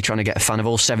basically trying to get a fan of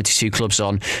all 72 clubs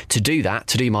on to do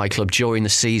My Club during the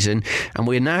season, and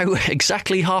we're now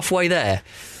exactly halfway there.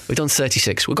 We've done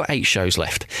 36. We've got 8 shows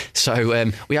left.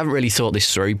 So we haven't really thought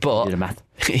this through, but... Did a math.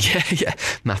 yeah,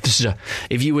 maths.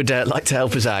 If you would like to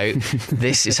help us out,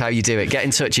 this is how you do it. Get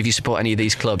in touch if you support any of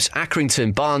these clubs.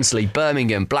 Accrington, Barnsley,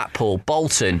 Birmingham, Blackpool,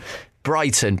 Bolton,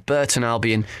 Brighton, Burton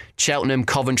Albion, Cheltenham,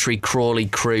 Coventry, Crawley,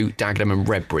 Crewe, Dagenham and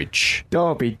Redbridge.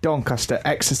 Derby, Doncaster,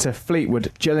 Exeter,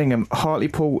 Fleetwood, Gillingham,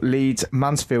 Hartlepool, Leeds,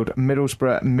 Mansfield,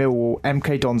 Middlesbrough, Millwall,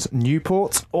 MK Dons,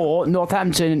 Newport. Or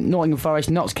Northampton, Nottingham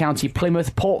Forest, Notts County,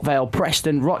 Plymouth, Port Vale,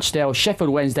 Preston, Rochdale, Sheffield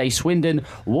Wednesday, Swindon,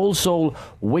 Walsall,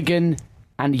 Wigan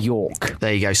and York.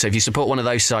 There you go. So if you support one of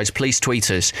those sides, please tweet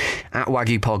us at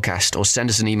Wagyu Podcast or send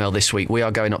us an email this week.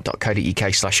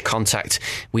 wearegoingup.co.uk/contact.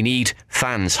 We need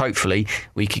fans. Hopefully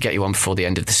we could get you on before the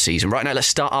end of the season. Right now, let's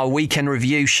start our weekend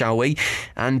review, shall we?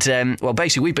 And,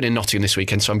 basically, we've been in Nottingham this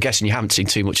weekend, so I'm guessing you haven't seen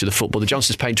too much of the football. The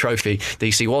Johnstone's Paint Trophy,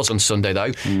 DC, was on Sunday,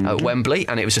 though, at Wembley,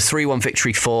 and it was a 3-1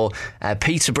 victory for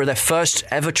Peterborough, their first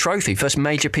ever trophy, first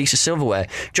major piece of silverware.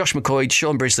 Josh McCoy,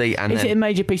 Sean Brisley, and... Is it a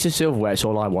major piece of silverware? That's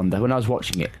all I wonder when I was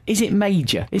watching it. Is it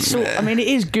major? It's it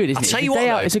is good, isn't it? I'll tell you what,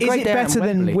 though, it's a great day better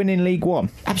than winning League One?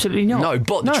 Absolutely not. No,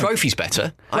 but the trophy's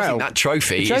better. I think that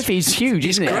trophy is huge,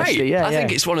 isn't it? Great. Actually? Yeah, I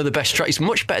think it's one of the best trophies. It's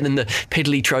much better than the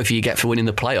piddly trophy you get for winning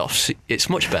the playoffs. It's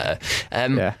much better.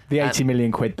 The 80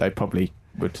 million quid, though, probably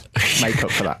would make up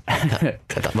for that.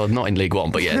 Well, not in League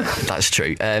One, but yeah, that's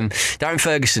true. Darren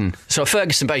Ferguson. So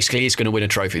Ferguson basically is going to win a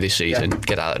trophy this season.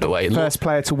 Get out of the way. First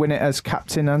player to win it as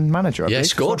captain and manager, I believe.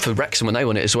 Scored for Wrexham when they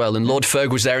won it as well. And Lord Ferg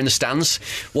was there in the stands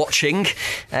watching. Is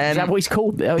that what he's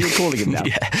called? Are you calling him now?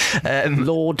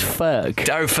 Lord Ferg.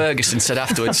 Darren Ferguson said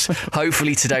afterwards,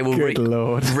 hopefully today will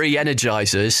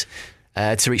re-energise us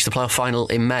to reach the playoff final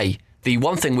in May. The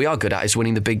one thing we are good at is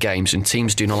winning the big games, and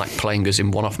teams do not like playing us in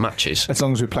one-off matches. As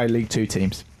long as we play League 2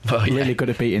 teams. Really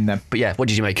good at beating them. But yeah, what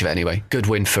did you make of it anyway? Good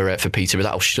win for Peterborough.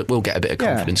 That will get a bit of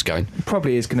confidence going.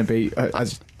 Probably is going to be,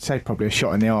 as I say, probably a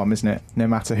shot in the arm, isn't it? No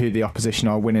matter who the opposition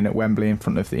are, winning at Wembley in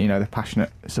front of the passionate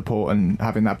support and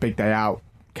having that big day out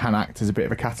can act as a bit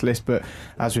of a catalyst. But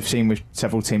as we've seen with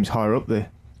several teams higher up the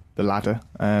ladder,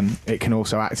 it can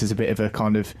also act as a bit of a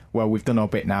kind of, well, we've done our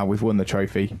bit now, we've won the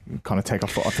trophy, kind of take our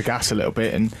foot off the gas a little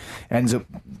bit, and ends up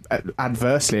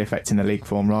adversely affecting the league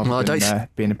form rather than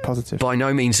being a positive. By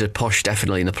no means are Posh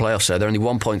definitely in the playoffs, though. They're only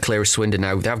 1 point clear of Swindon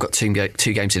now. They've got two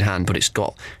games in hand, but it's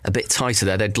got a bit tighter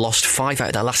there. They'd lost 5 out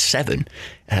of their last 7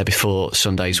 before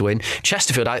Sunday's win.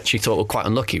 Chesterfield, I actually thought, were quite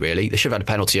unlucky, really. They should have had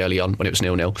a penalty early on when it was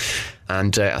 0-0.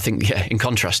 And I think, in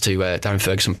contrast to Darren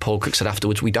Ferguson, Paul Cook said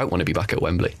afterwards, we don't want to be back at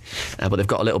Wembley. But they've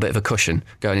got a little bit of a cushion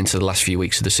going into the last few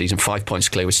weeks of the season. 5 points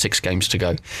clear with 6 games to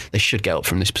go. They should get up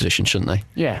from this position, shouldn't they?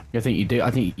 Yeah, I think you do.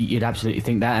 I think you'd absolutely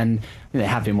think that. And they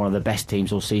have been one of the best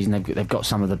teams all season. They've got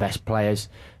some of the best players.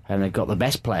 And they've got the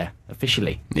best player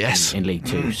officially in League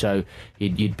 2. So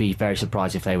you'd be very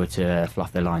surprised if they were to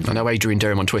fluff their lines. I know Adrian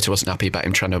Durham on Twitter wasn't happy about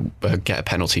him trying to get a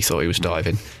penalty, thought he was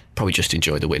diving. Probably just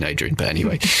enjoyed the win, Adrian, but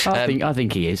anyway. I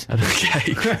think he is.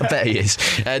 Okay, I bet he is.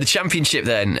 The Championship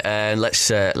then, let's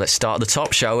start at the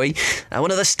top, shall we?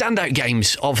 One of the standout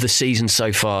games of the season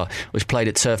so far was played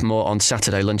at Turf Moor on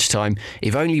Saturday lunchtime.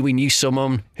 If only we knew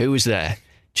someone who was there.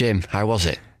 Jim, how was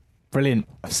it? Brilliant.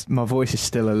 My voice is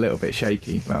still a little bit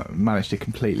shaky. I managed to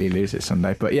completely lose it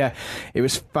Sunday. But yeah, it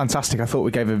was fantastic. I thought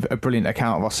we gave a brilliant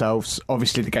account of ourselves.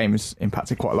 Obviously, the game was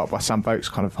impacted quite a lot by Sam Vokes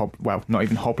kind of, not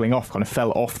even hobbling off, kind of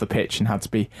fell off the pitch and had to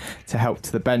be to help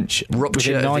to the bench.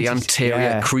 Rupture of the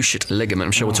anterior cruciate ligament.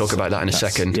 I'm sure we'll talk about that in a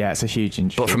second. Yeah, it's a huge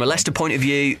injury. But from a Leicester point of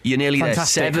view, you're nearly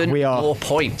fantastic. there. 7 more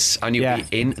points and you'll be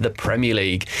in the Premier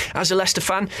League. As a Leicester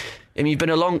fan, I mean, you've been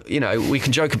along, we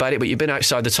can joke about it, but you've been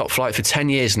outside the top flight for 10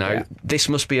 years now. Yeah. This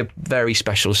must be a very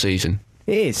special season.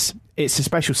 It is. it's a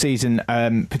special season,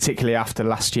 particularly after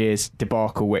last year's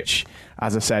debacle, which,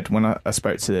 as I said when I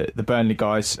spoke to the Burnley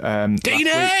guys,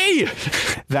 Deeney!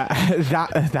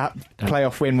 that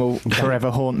playoff win will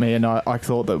forever haunt me, and I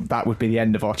thought that would be the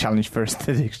end of our challenge for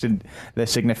the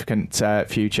significant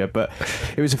future. But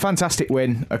it was a fantastic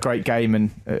win, a great game,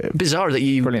 and bizarre that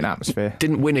you brilliant atmosphere.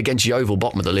 Didn't win against Yeovil,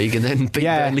 bottom of the league, and then beat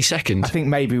Burnley second. I think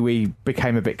maybe we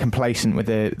became a bit complacent with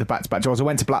the back-to-back draws. I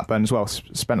went to Blackburn as well,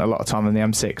 spent a lot of time on the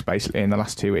M6 basically in the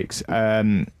last 2 weeks.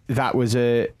 That was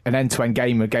an end-to-end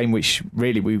game, a game which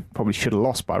really we probably should have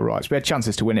lost by rights. We had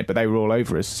chances to win it, but they were all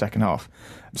over us the second half.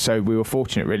 So we were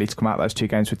fortunate really to come out of those 2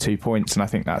 games with 2 points, and I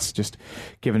think that's just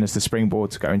given us the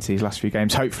springboard to go into these last few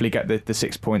games. Hopefully get the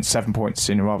 6 points, 7 points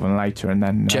sooner rather than later, and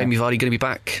then Jamie Vardy going to be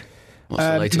back?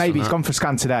 Maybe he's gone for a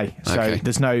scan today, so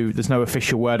there's no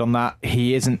official word on that.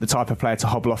 He isn't the type of player to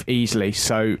hobble off easily,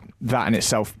 so that in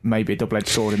itself may be a double-edged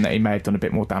sword in that he may have done a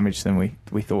bit more damage than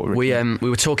we thought. We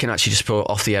were talking actually just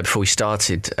off the air before we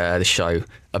started the show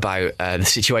about the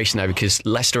situation there, because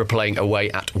Leicester are playing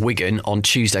away at Wigan on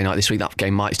Tuesday night this week. That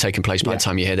game might have taken place by the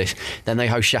time you hear this. Then they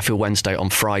host Sheffield Wednesday on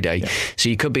Friday. So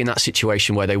you could be in that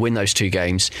situation where they win those 2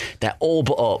 games. They're all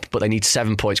but up, but they need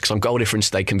 7 points because on goal difference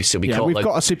they can still be caught. We've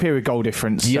got a superior goal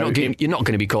difference. You're not going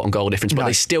to be caught on goal difference, but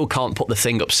they still can't put the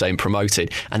thing up saying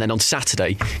promoted. And then on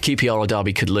Saturday, QPR or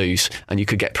Derby could lose and you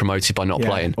could get promoted by not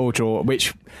playing. Or draw,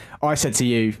 which I said to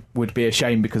you would be a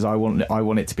shame because I want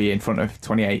it to be in front of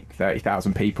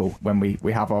 30,000 people when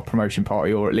we have our promotion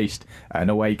party, or at least an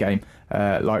away game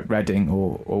like Reading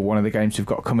or one of the games we've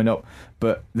got coming up.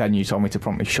 But then you told me to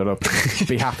promptly shut up and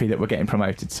be happy that we're getting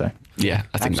promoted. So yeah,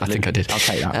 I think I did. I'll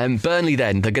take that. Burnley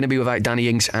then, they're going to be without Danny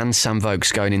Ings and Sam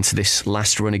Vokes going into this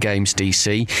last run of games,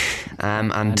 DC.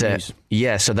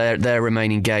 So their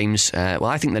remaining games. Well,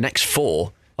 I think the next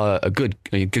 4 are good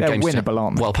They're games. Winnable,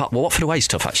 aren't they? Well, Watford away is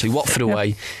tough actually. Watford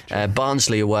away,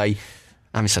 Barnsley away.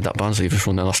 I haven't said that, Barnsley have just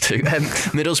won their last 2.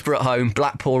 Middlesbrough at home,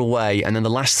 Blackpool away, and then the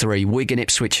last 3, Wigan,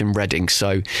 Ipswich and Reading.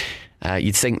 So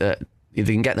you'd think that if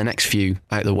they can get the next few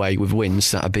out of the way with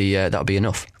wins, that'd be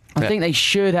enough. I think they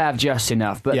should have just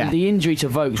enough, but the injury to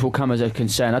Vokes will come as a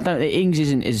concern. I don't think Ings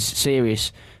isn't as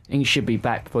serious. Ings should be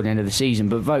back before the end of the season,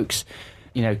 but Vokes,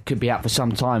 could be out for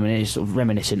some time, and it's sort of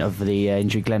reminiscent of the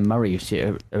injury Glenn Murray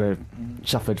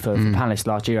suffered for Palace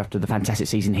last year after the fantastic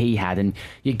season he had, and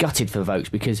you're gutted for Vokes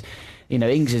because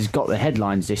Ings has got the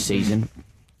headlines this season,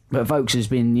 but Vokes has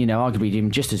been arguably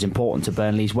just as important to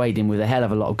Burnley. He's weighed in with a hell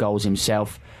of a lot of goals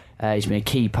himself. He's been a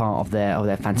key part of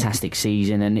their fantastic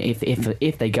season, and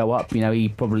if they go up, he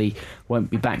probably won't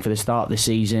be back for the start of the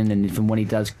season. And from when he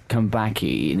does come back,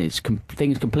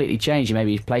 things completely change.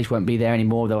 Maybe his place won't be there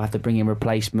anymore. They'll have to bring in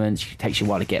replacements. It takes you a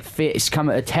while to get fit. It's come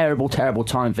at a terrible, terrible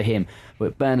time for him.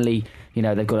 But Burnley,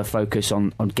 they've got to focus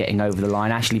on getting over the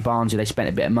line. Ashley Barnes, who they spent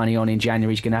a bit of money on in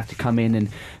January, is going to have to come in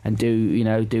and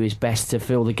do his best to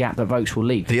fill the gap that Vokes will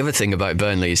leave. The other thing about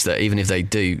Burnley is that even if they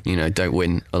don't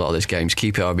win a lot of those games,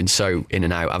 QPR have been so in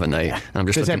and out, haven't they? Yeah. And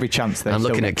There's every chance. I'm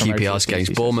looking at QPR's games.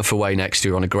 Bournemouth away next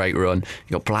year on a great run.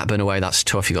 You got Blackburn away, that's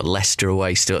tough. You got Leicester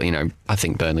away still. I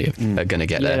think Burnley are going to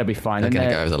get there. They'll be fine. They're going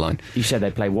to go over the line. You said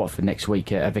they play Watford next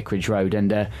week at Vicarage Road,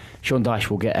 and Sean Dyche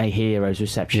will get a hero's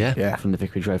reception from the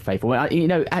Vicarage Road faithful. Well,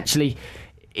 actually,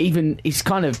 even it's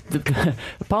kind of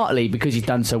partly because he's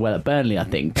done so well at Burnley, I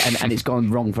think, and it's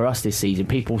gone wrong for us this season.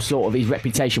 People sort of, his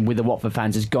reputation with the Watford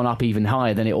fans has gone up even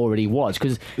higher than it already was,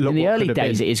 because in the early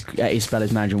days at his spell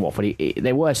as manager in Watford,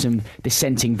 there were some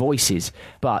dissenting voices,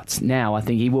 but now I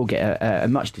think he will get a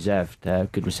much deserved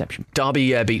good reception.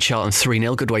 Derby beat Charlton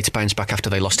 3-0, good way to bounce back after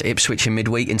they lost to Ipswich in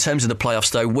midweek. In terms of the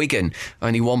playoffs though, Wigan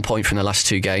only 1 point from the last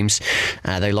 2 games.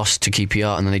 They lost to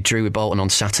QPR and then they drew with Bolton on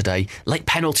Saturday. Late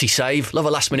penalty save, love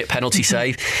a last-minute penalty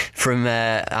save from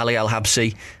Ali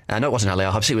Al-Habsi. No, it wasn't Ali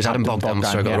Al-Habsi, it was Adam Bogdan,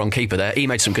 so I got the wrong keeper there. He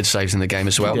made some good saves in the game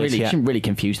as well. You shouldn't really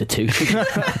confuse the two.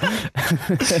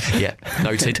 Yeah,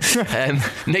 noted.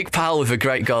 Nick Powell with a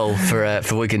great goal for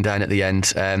Wigan down at the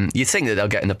end. You'd think that they'll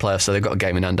get in the playoffs, so they've got a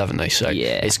game in hand, haven't they? So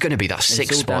it's going to be that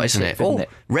 6th spot, isn't it?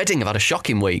 Reading have had a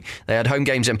shocking week. They had home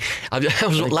games. I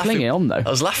was laughing. I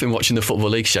was laughing watching the Football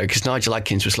League show because Nigel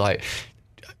Adkins was like,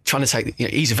 trying to take,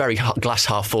 he's a very glass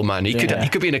half full man. He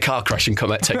could be in a car crash and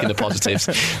come out taking the positives.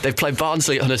 They've played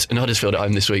Barnsley and Huddersfield at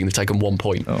home this week and they've taken 1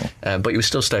 point. But he was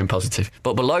still staying positive.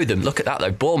 But below them, look at that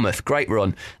though. Bournemouth, great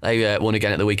run. They won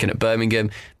again at the weekend at Birmingham.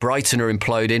 Brighton are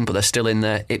imploding, but they're still in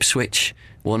there. Ipswich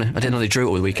won. I didn't know they drew it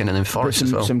all the weekend, and then Forest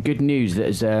as well. Some good news that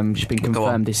has just been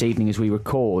confirmed this evening as we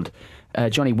record.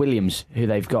 Johnny Williams, who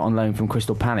they've got on loan from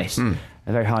Crystal Palace,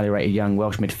 a very highly rated young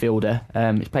Welsh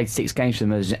midfielder. He's played 6 games for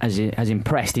them, has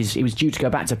impressed. He was due to go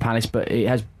back to Palace, but it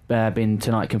has been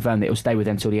tonight confirmed that he'll stay with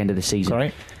them till the end of the season.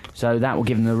 Sorry. So that will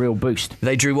give them a real boost.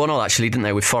 They drew 1-1 actually, didn't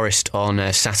they, with Forest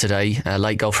on Saturday.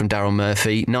 Late goal from Daryl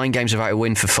Murphy. 9 games without a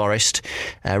win for Forest.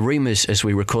 Rumours as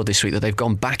we record this week that they've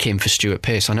gone back in for Stuart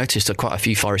Pearce. I noticed that quite a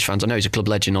few Forest fans, I know he's a club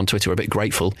legend on Twitter, were a bit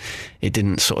grateful it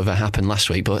didn't sort of happen last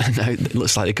week, but no, it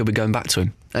looks like they could be going back to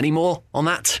him. Any more on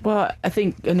that? Well, I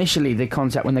think initially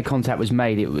when the contact was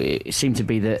made, it seemed to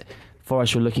be that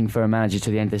Forest were looking for a manager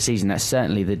to the end of the season. That's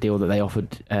certainly the deal that they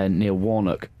offered Neil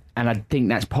Warnock. And I think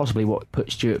that's possibly what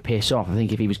put Stuart Pearce off. I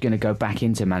think if he was going to go back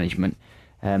into management,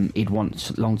 he'd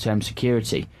want long-term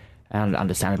security, and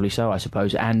understandably so, I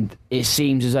suppose. And it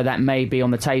seems as though that may be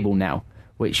on the table now,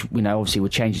 which obviously will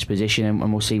change his position,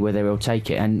 and we'll see whether he'll take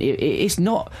it. And it's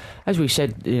not, as we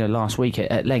said last week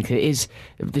at length, it is,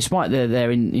 despite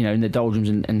they're in the doldrums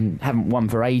and haven't won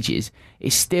for ages,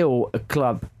 it's still a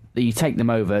club that you take them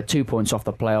over 2 points off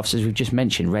the playoffs, as we've just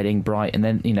mentioned, Reading, Brighton,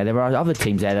 and then there are other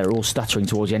teams there that are all stuttering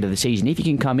towards the end of the season. If you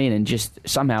can come in and just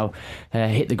somehow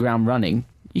hit the ground running,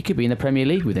 you could be in the Premier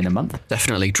League within a month.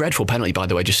 Definitely. Dreadful penalty, by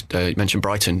the way. Just mentioned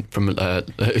Brighton from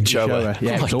Joa.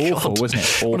 Yeah, it was awful, wasn't it?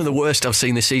 Awful. One of the worst I've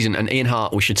seen this season. And Ian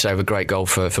Hart, we should say, with a great goal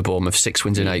for Bournemouth. 6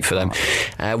 wins in 8 for them.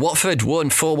 Watford won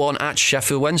 4-1 at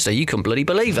Sheffield Wednesday. You couldn't bloody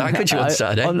believe that, could you, on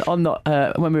Saturday?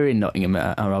 When we were in Nottingham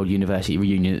at our old university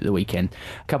reunion at the weekend,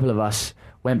 a couple of us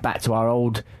went back to our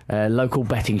old local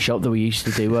betting shop that we used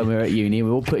to do when we were at uni. We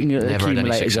were all putting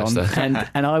accumulators on,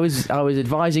 and I was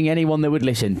advising anyone that would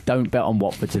listen, don't bet on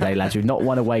Watford today, lads. We've not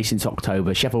won away since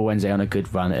October. Sheffield Wednesday on a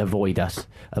good run. Avoid us.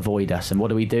 And what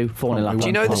do we do? 4-0 up. Do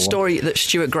you know the story that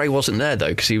Stuart Gray wasn't there though,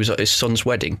 because he was at his son's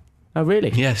wedding? Oh really?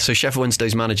 Yeah. So Sheffield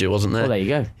Wednesday's manager wasn't there. Well, there you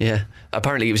go. Yeah.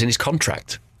 Apparently it was in his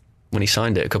contract when he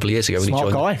signed it a couple of years ago when he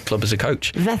joined the club as a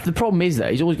coach. That's the problem is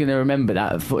that he's always going to remember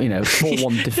that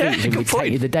 4-1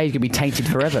 defeat. The day's going to be tainted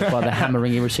forever by the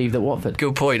hammering he received at Watford.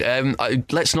 Good point.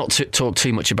 Let's not talk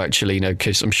too much about Cellino,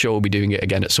 because I'm sure we'll be doing it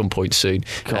again at some point soon.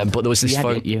 But there was this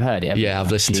phone. You heard it? Yeah,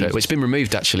 I've listened to it. Well, it's been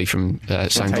removed actually from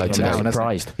SoundCloud today. I'm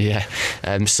surprised. Yeah.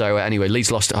 Anyway,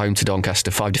 Leeds lost at home to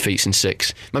Doncaster, 5 defeats in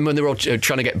 6. Remember when they were all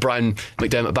trying to get Brian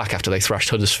McDermott back after they thrashed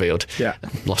Huddersfield? Yeah.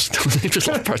 They've just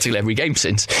lost practically every game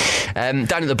since. Down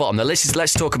at the bottom, now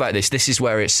let's talk about this. This is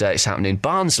where it's happening.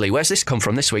 Barnsley, where's this come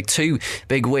from this week? 2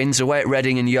 big wins away at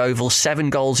Reading and Yeovil,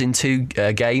 7 goals in 2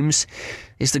 games.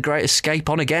 Is the Great Escape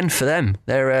on again for them?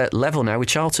 They're level now with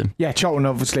Charlton. Yeah, Charlton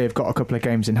obviously have got a couple of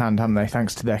games in hand, haven't they,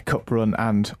 thanks to their cup run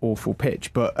and awful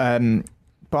pitch. But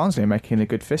Barnsley are making a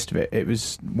good fist of it. It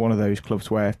was one of those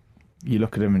clubs where you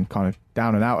look at them and kind of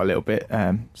down and out a little bit,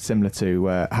 similar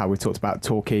to how we talked about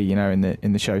Torquay,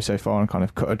 in the show so far, and kind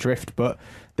of cut adrift. But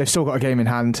they've still got a game in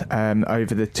hand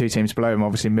over the 2 teams below them,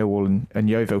 obviously Millwall and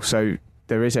Yeovil. So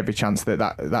there is every chance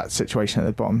that situation at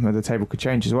the bottom of the table could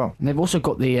change as well. And they've also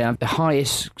got the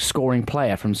highest scoring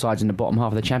player from sides in the bottom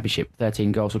half of the Championship,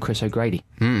 13 goals for Chris O'Grady.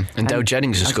 And Dale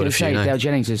Jennings has scored a few now. Dale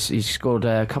Jennings has scored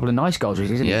a couple of nice goals,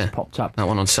 hasn't he? He's popped up. That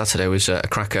one on Saturday was a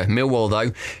cracker. Millwall,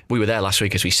 though, we were there last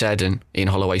week, as we said, and Ian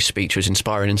Holloway's speech was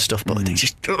inspiring and stuff, but they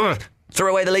just threw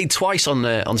away the lead twice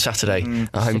on Saturday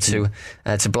at home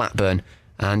to Blackburn.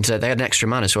 And they had an extra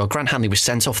man as well. Grant Hanley was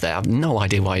sent off there. I have no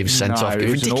idea why he was sent off. It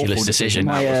was a ridiculous decision.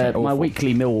 My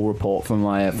weekly Millwall report from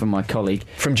my colleague.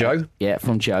 From Joe? Yeah,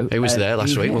 from Joe. Who was there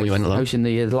last week when we went along? Hosting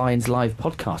the Lions Live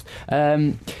podcast.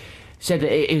 Said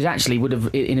that it was actually would have,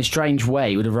 in a strange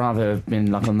way, would have rather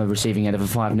been like on the receiving end of a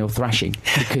 5-0 thrashing,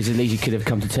 because at least you could have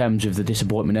come to terms with the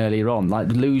disappointment earlier on, like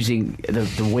losing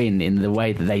the win in the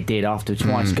way that they did after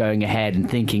twice going ahead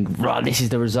and thinking, right, this is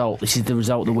the result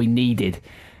that we needed,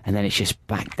 and then it's just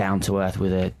back down to earth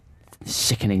with a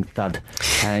sickening thud,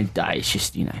 and it's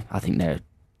just I think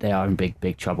they are in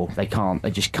big trouble. They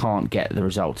just can't get the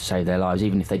result to save their lives.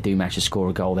 Even if they do manage to score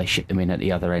a goal, they ship them in at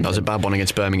the other end. That was a bad one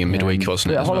against Birmingham midweek,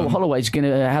 wasn't it? Holloway's going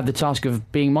to have the task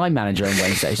of being my manager on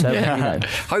Wednesday. So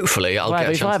hopefully,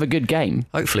 if I have a good game,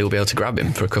 hopefully we'll be able to grab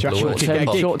him for a couple of weeks.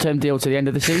 Short-term deal to the end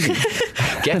of the season.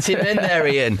 Get him in there,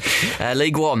 Ian.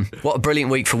 League One. What a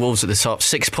brilliant week for Wolves at the top.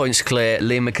 6 points clear.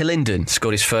 Liam McAlinden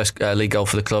scored his first league goal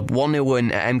for the club. 1-0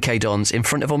 win at MK Dons in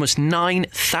front of almost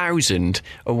 9,000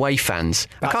 away fans.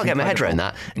 I can't get my head around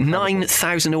that.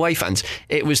 9,000 away fans.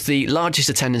 It was the largest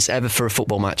attendance ever for a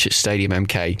football match at Stadium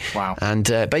MK. Wow. And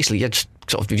basically, you had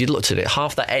if you looked at it,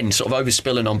 half that end sort of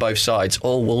overspilling on both sides,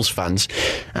 all Wolves fans.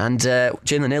 And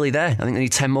Jim, they're nearly there. I think they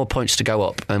need 10 more points to go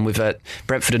up. And with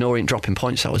Brentford and Orient dropping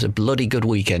points, that was a bloody good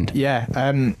weekend. Yeah,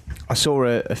 I saw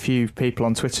a few people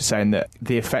on Twitter saying that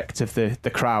the effect of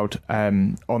the crowd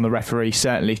on the referee,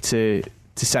 certainly to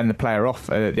to send the player off,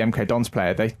 the MK Dons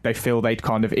player, they feel they'd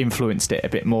kind of influenced it a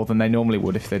bit more than they normally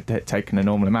would if they'd taken a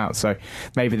normal amount. So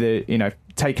maybe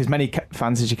take as many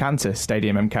fans as you can to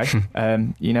Stadium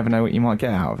MK. You never know what you might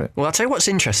get out of it. Well, I'll tell you what's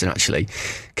interesting, actually,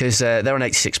 because they're on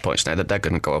 86 points now. They're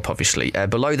going to go up, obviously.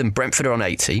 Below them, Brentford are on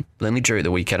 80. Burnley drew at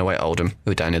the weekend away at Oldham,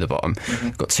 who are down near the bottom.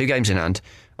 Got 2 games in hand.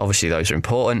 Obviously, those are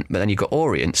important. But then you've got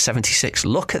Orient, 76.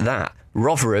 Look at that.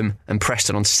 Rotherham and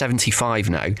Preston on 75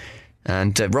 now.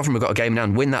 And Rotherham have got a game now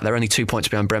and win that. They're only 2 points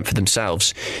behind Brentford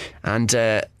themselves. And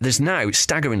there's now,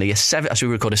 staggeringly, as we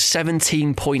record, a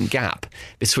 17-point gap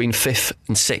between 5th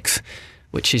and 6th,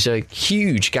 which is a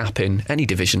huge gap in any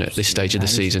division at this stage of the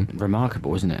season.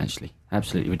 Remarkable, isn't it, actually?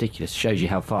 Absolutely ridiculous. Shows you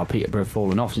how far Peterborough have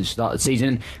fallen off since the start of the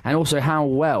season, and also how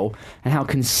well and how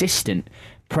consistent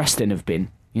Preston have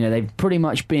been. They've pretty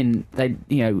much been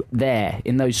there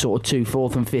in those sort of 2,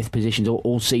 4th and 5th positions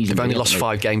all season. They've only lost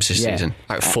 5 games this season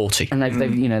out of 40. And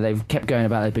they've kept going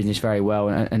about their business very well,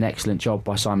 and an excellent job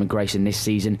by Simon Grayson this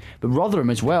season. But Rotherham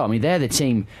as well, I mean, they're the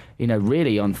team,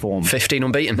 really on form. 15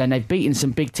 unbeaten. Then they've beaten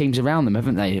some big teams around them,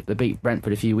 haven't they? They beat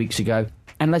Brentford a few weeks ago.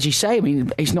 And as you say, I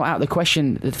mean, it's not out of the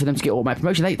question for them to get automatic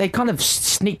promotion. They kind of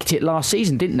sneaked it last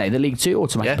season, didn't they? The League 2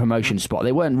 automatic promotion spot.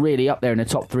 They weren't really up there in the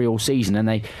top 3 all season, and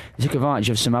they took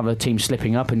advantage of some other teams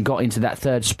slipping up and got into that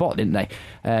 3rd spot, didn't they?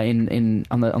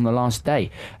 On the last day.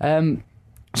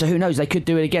 So who knows? They could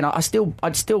do it again. I'd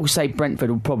still say Brentford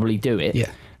will probably do it.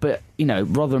 Yeah. But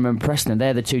Rotherham and Preston,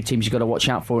 they're the 2 teams you've got to watch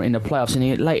out for in the playoffs.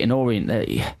 And Leighton Orient, they're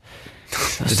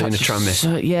doing a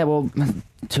Tranmere. Yeah, well,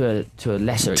 to a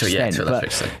lesser extent.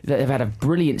 They've had a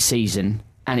brilliant season,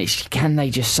 and can they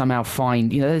just somehow find?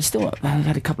 They've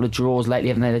had a couple of draws lately,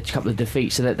 haven't they? A couple of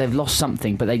defeats, so that they've lost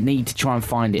something, but they need to try and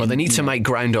find it. Well, they need to make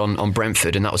ground on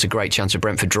Brentford, and that was a great chance of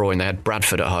Brentford drawing. They had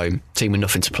Bradford at home, team with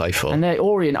nothing to play for. And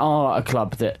Orient are a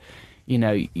club that,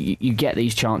 you get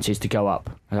these chances to go up.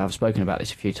 I've spoken about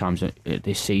this a few times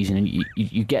this season, and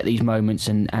you get these moments,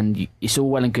 and it's all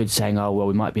well and good saying, oh, well,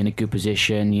 we might be in a good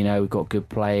position, we've got good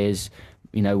players,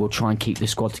 we'll try and keep the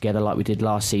squad together like we did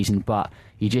last season, but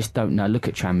you just don't know. Look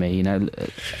at Tranmere,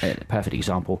 a perfect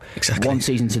example. Exactly. One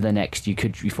season to the next, you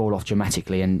fall off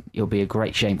dramatically, and it'll be a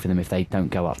great shame for them if they don't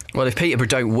go up. Well, if Peterborough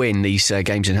don't win these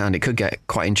games in hand, it could get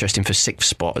quite interesting for 6th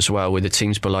spot as well, with the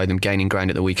teams below them gaining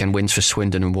ground at the weekend. Wins for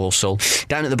Swindon and Walsall.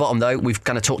 Down at the bottom, though, we've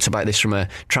kind of talked about this from a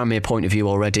Tranmere point of view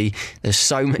already. There's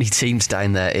so many teams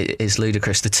down there, it is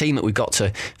ludicrous. The team that we've got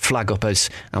to flag up, as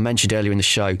I mentioned earlier in the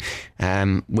show,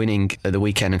 winning at the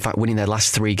weekend, in fact, winning their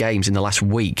last 3 games in the last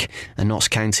week, and Notts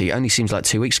County. Only seems like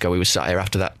 2 weeks ago we were sat here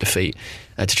after that defeat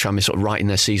to Tranmere, sort of writing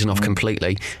their season off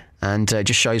completely, and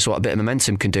just shows what a bit of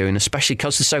momentum can do, and especially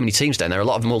because there's so many teams down there, a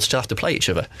lot of them all still have to play each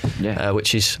other,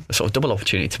 which is a sort of double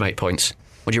opportunity to make points.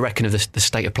 What do you reckon of the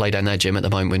state of play down there, Jim, at the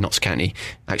moment with Notts County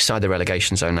outside the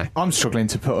relegation zone now? I'm struggling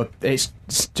to it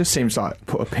just seems like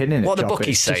put a pin in it. What are the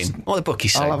bookies saying? What are the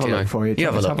bookies saying? I'll have a look for you. You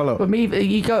have a look. But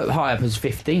you go high up as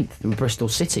 15th with Bristol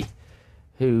City,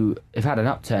 who have had an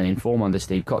upturn in form under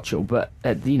Steve Cotterill, but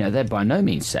they're by no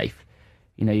means safe.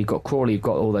 You've got Crawley, you've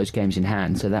got all those games in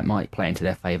hand, so that might play into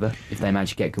their favour if they manage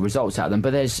to get good results out of them.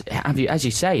 But as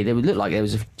you say, they would look like there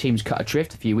was teams cut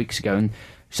adrift a few weeks ago, and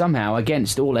somehow,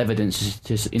 against all evidence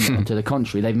to the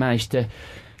contrary, they've managed to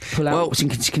pull out some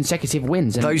consecutive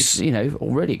wins, and those,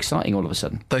 already exciting all of a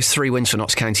sudden. Those 3 wins for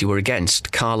Notts County were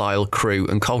against Carlisle, Crewe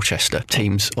and Colchester,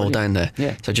 teams all down there.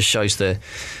 Yeah. So it just shows the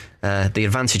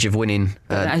advantage of winning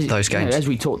those games. As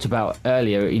we talked about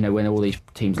earlier, when all these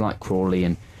teams like Crawley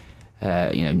and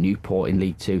Newport in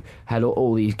League 2 had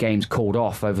all these games called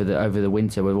off over the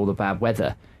winter with all the bad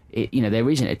weather. There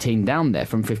isn't a team down there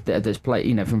from 15. That's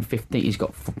played, from 15. He's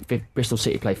got Bristol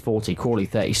City play 40, Crawley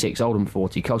 36, Oldham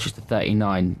 40, Colchester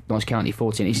 39, Notts County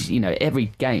 14. It's every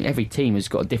team has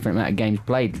got a different amount of games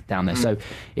played down there. So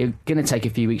it's going to take a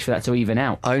few weeks for that to even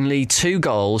out. Only 2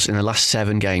 goals in the last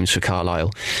 7 games for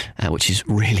Carlisle, which is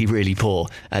really, really poor.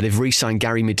 They've re-signed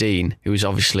Gary Medine, who was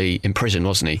obviously in prison,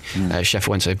 wasn't he? Sheffield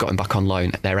Wednesday, they've got him back on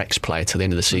loan, their ex-player, till the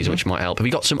end of the season, which might help. Have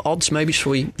you got some odds maybe for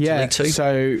League 2?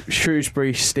 So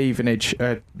Shrewsbury, Stevenage,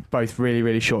 both really,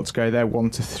 really short to go. They're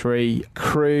 1-3.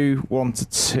 Crewe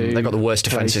 1-2. They've got the worst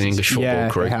defence in English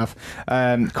football. Crewe. They have.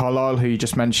 Carlisle, who you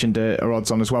just mentioned, are odds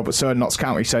on as well, but so are Notts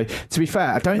County. So to be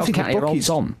fair, I don't Notts think County the bookies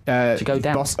are odds on to go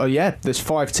down. There's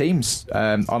 5 teams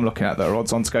I'm looking at that are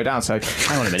odds on to go down. So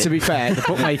hang on a minute. To be fair, the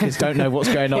bookmakers don't know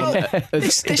what's going on.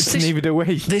 Neither do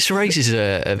we. This raises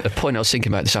a point I was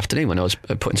thinking about this afternoon when I was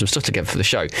putting some stuff together for the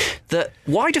show. That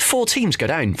why do 4 teams go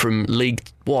down from League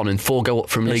One and 4 go up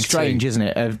from League 2. It's strange, isn't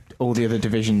it, of all the other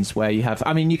divisions where you have...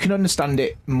 I mean, you can understand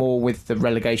it more with the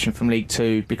relegation from League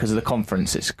 2 because of the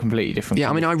conference. It's completely different. Yeah,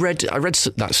 I mean, I read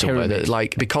that somewhere that,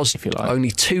 like, because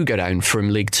only 2 go down from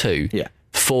League 2,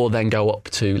 4 then go up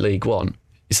to League 1.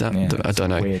 Is that... I don't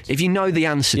know. Weird. If you know the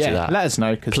answer to that... let us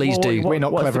know, because please do. We're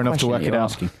not clever enough to work it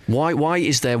out. Why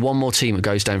is there one more team that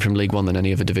goes down from League 1 than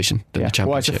any other division than the Championship?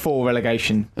 Why is there 4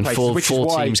 relegation and places,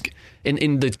 four teams...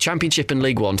 In the Championship and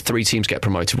League 1, 3 teams get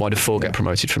promoted. Why do 4 get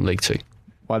promoted from League 2?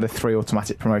 Why are there 3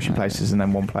 automatic promotion places and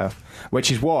then 1 playoff? Which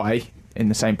is why, in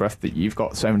the same breath, that you've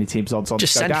got so many teams odds on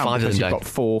just to go send down, 5 of them down. You've got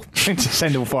 4. Just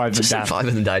send all 5 of them down. Send 5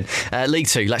 of them down. League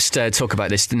 2, let's talk about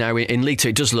this. Now, in League 2,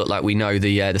 it does look like we know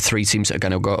the 3 teams that are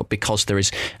going to go up because there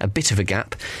is a bit of a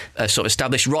gap sort of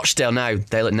established. Rochdale now,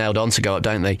 they look nailed on to go up,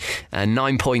 don't they?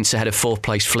 9 points ahead of 4th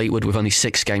place Fleetwood with only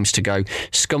 6 games to go.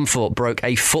 Scunthorpe broke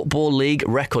a Football League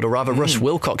record, or rather Russ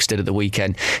Wilcox did at the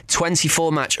weekend.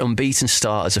 24-match unbeaten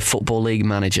start as a Football League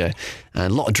manager. A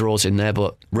lot of draws in there,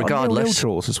 but regardless...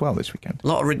 Nil draws as well this weekend.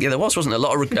 There wasn't a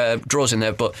lot of draws in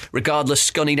there, but regardless,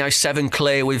 Scunny now 7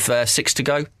 clear with 6 to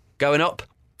go. Going up?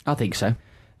 I think so.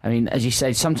 I mean, as you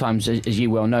say, sometimes, as you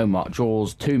well know, Mark,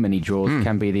 too many draws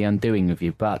can be the undoing of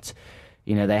you, but...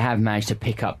 You know, they have managed to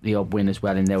pick up the odd win as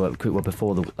well, and they were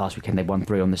before the last weekend they won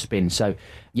 3 on the spin. So,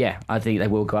 yeah, I think they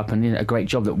will go up, and a great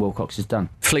job that Wilcox has done.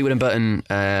 Fleetwood and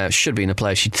Burton should be in the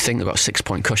playoffs. You'd think they've got a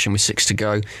 6-point cushion with 6 to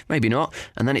go. Maybe not.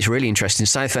 And then it's really interesting.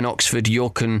 Southend, Oxford,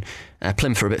 York and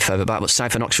Plymouth are a bit further back, but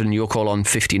Southend, Oxford and York all on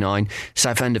 59.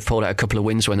 Southend have pulled out a couple of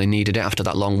wins when they needed it after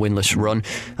that long winless run.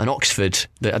 And Oxford,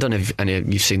 I don't know if any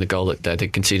of you've seen the goal that they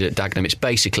conceded at Dagenham. It's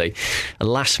basically a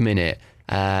last minute...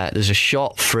 There's a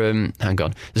shot from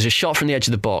the edge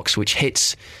of the box which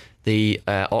hits the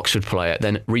Oxford player,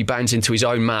 then rebounds into his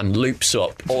own man, loops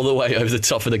up all the way over the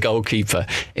top of the goalkeeper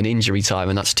in injury time,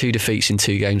 and that's 2 defeats in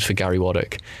 2 games for Gary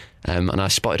Waddock. And I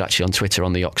spotted actually on Twitter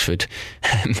on the Oxford.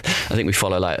 I think we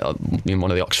follow in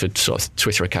one of the Oxford sort of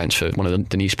Twitter accounts for one of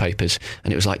the newspapers,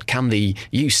 and it was like, "Can the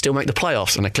Utes still make the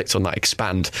playoffs?" And I clicked on that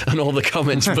expand, and all the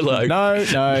comments below.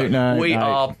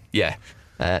 No.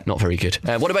 Not very good.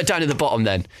 What about down at the bottom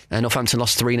then? Northampton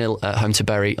lost 3-0 at home to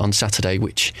Bury on Saturday,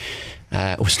 which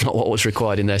was not what was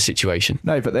required in their situation.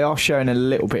 No, but they are showing a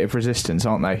little bit of resistance,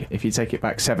 aren't they? If you take it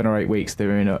back 7 or 8 weeks,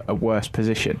 they're in a worse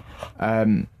position.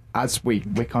 As we're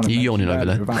kind of... You're yawning over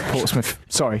there. About Portsmouth.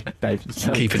 Sorry, Dave.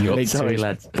 Keeping you up. Sorry,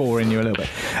 lads. Boring you a little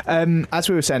bit. As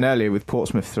we were saying earlier with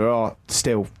Portsmouth, there are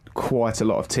still... quite a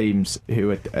lot of teams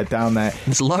who are down there.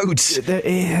 There's loads. It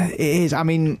is. I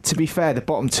mean, to be fair, the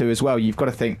bottom 2 as well, you've got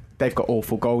to think they've got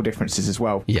awful goal differences as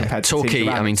well. Yeah, Torquay,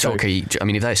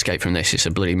 if they escape from this, it's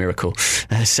a bloody miracle.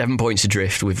 7 points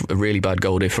adrift with a really bad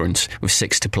goal difference with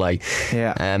 6 to play.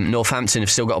 Yeah. Northampton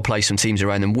have still got to play some teams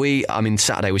around them.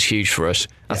 Saturday was huge for us.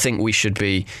 I think we should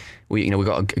be... We've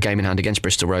got a game in hand against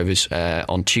Bristol Rovers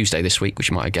on Tuesday this week, which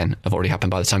might again have already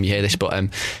happened by the time you hear this. But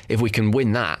if we can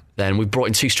win that, then we've brought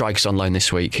in 2 strikers on loan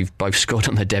this week who've both scored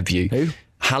on their debut. Who?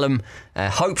 Hallam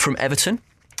Hope from Everton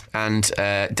and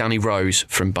Danny Rose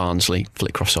from Barnsley,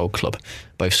 Flitcroft's old club.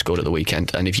 Both scored at the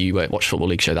weekend. And if you watch Football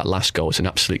League Show, that last goal was an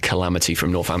absolute calamity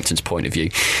from Northampton's point of view.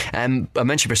 I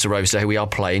mentioned Bristol Rovers there, who we are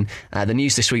playing. The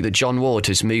news this week that John Ward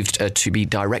has moved to be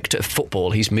Director of Football.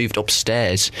 He's moved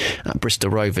upstairs at Bristol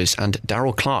Rovers, and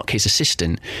Darryl Clark, his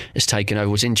assistant, has taken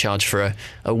over, was in charge for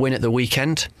a win at the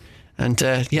weekend. And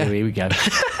here we go.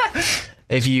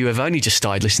 If you have only just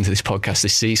started listening to this podcast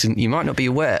this season, you might not be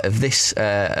aware of this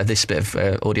bit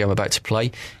of audio I'm about to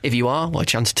play. If you are, a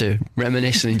chance to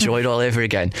reminisce and enjoy it all over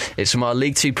again. It's from our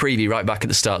League 2 preview right back at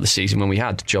the start of the season when we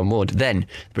had John Ward, then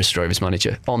Bristol Rovers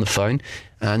manager, on the phone,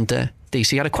 and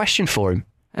DC had a question for him.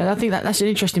 I think that's an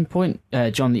interesting point,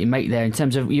 John, that you make there in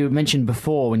terms of, you mentioned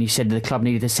before when you said the club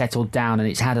needed to settle down, and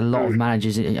it's had a lot of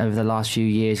managers over the last few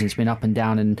years, and it's been up and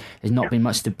down, and there's not been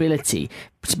much stability.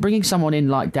 But bringing someone in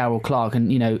like Darryl Clark,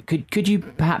 and could you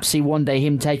perhaps see one day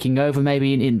him taking over,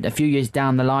 maybe in a few years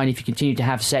down the line, if you continue to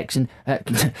have sex and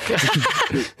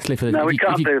No, we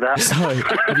can't do that. Sorry,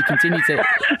 if you continue to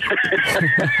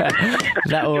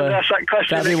that'll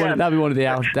be one of the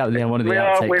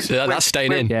outtakes. That's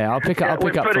staying in. Yeah, I'll pick up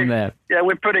from there. Yeah,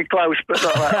 we're pretty close, but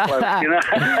not that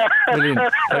close,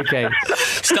 Brilliant. Okay.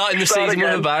 Starting the season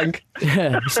with a bang.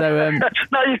 Yeah. So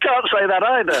no, you can't say that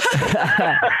either.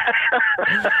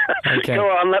 Okay. Go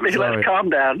on, let's calm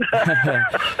down.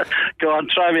 Go on,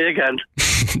 try me again.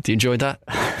 Do you enjoy that?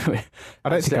 I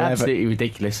don't think absolutely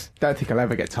ridiculous. Don't think I'll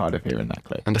ever get tired of hearing that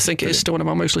clip. And I think it is still one of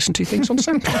our most listened to things on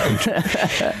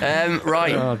SoundCloud.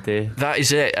 Right. Oh dear. That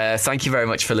is it. Thank you very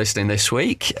much for listening this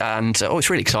week. And it's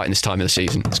really exciting this time of the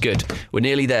season. It's good. We're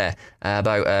nearly there.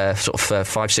 About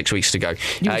 5-6 weeks to go.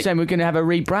 You were saying we're going to have a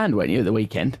rebrand, weren't you, at the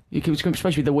weekend? It was supposed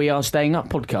to be the We Are Staying Up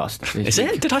podcast. Is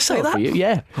it? Did I say that?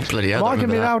 Yeah. Oh, bloody hell. Am I going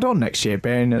to be allowed on next year,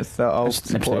 being as the old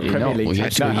support of Premier League?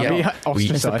 It's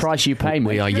the price you pay,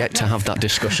 mate. We are yet to have that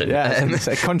discussion.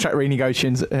 So contract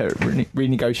renegotiations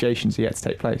are yet to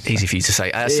take place. Easy for you to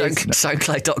say.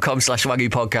 Soundcloud.com/Wagyu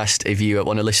podcast if you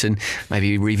want to listen,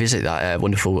 maybe revisit that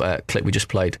wonderful clip we just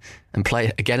played and play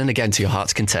it again and again to your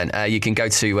heart's content. You can go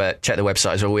to check the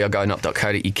website as well,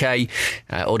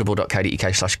 wearegoingup.co.uk,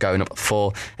 audible.co.uk/goingup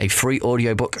for a free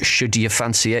audiobook should you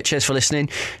fancy it. Cheers for listening.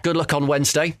 Good luck on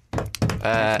Wednesday.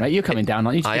 Mate, you're coming down,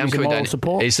 aren't you? I am coming down.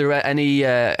 Support. Is there any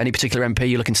particular MP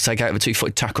you're looking to take out of a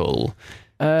 2-foot tackle?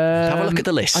 Have a look at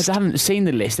the list. I haven't seen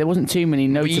the list. There wasn't too many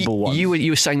notable ones. You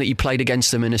were saying that you played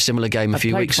against them in a similar game a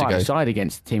few weeks ago. I played 5-a-side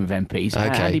against a team of MPs.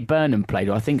 Okay. Andy Burnham played,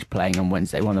 who I think's playing on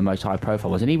Wednesday, one of the most high-profile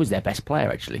ones, and he was their best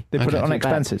player, actually. They put it on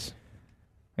expenses.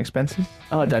 Expenses?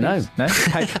 Oh, I don't know. No?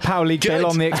 Power League bill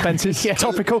on the expenses. Yeah.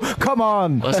 Topical. Come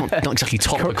on. Well, that's not exactly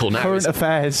topical now. Current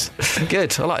affairs.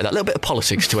 Good. I like that. A little bit of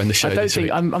politics to end the show. I don't think.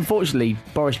 Unfortunately,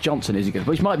 Boris Johnson isn't good,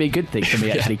 which might be a good thing for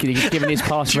me actually, given his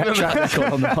past track record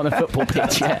on a football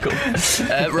pitch. Yeah. Cool.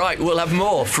 Right, we'll have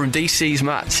more from DC's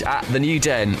match at the New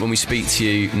Den when we speak to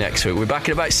you next week. We're back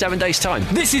in about 7 days' time.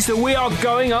 This is the We Are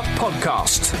Going Up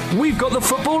podcast. We've got the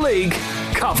Football League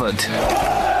covered.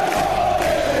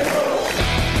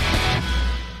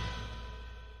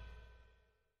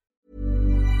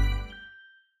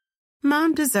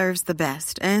 Mom deserves the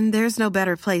best, and there's no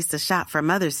better place to shop for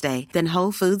Mother's Day than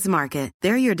Whole Foods Market.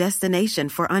 They're your destination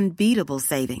for unbeatable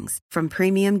savings, from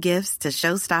premium gifts to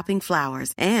show-stopping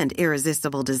flowers and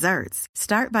irresistible desserts.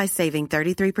 Start by saving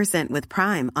 33% with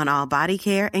Prime on all body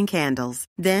care and candles.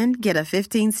 Then get a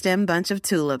 15-stem bunch of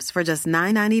tulips for just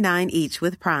 $9.99 each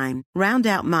with Prime. Round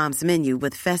out Mom's menu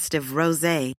with festive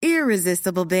rosé,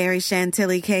 irresistible berry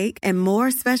chantilly cake, and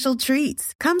more special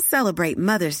treats. Come celebrate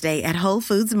Mother's Day at Whole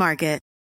Foods Market.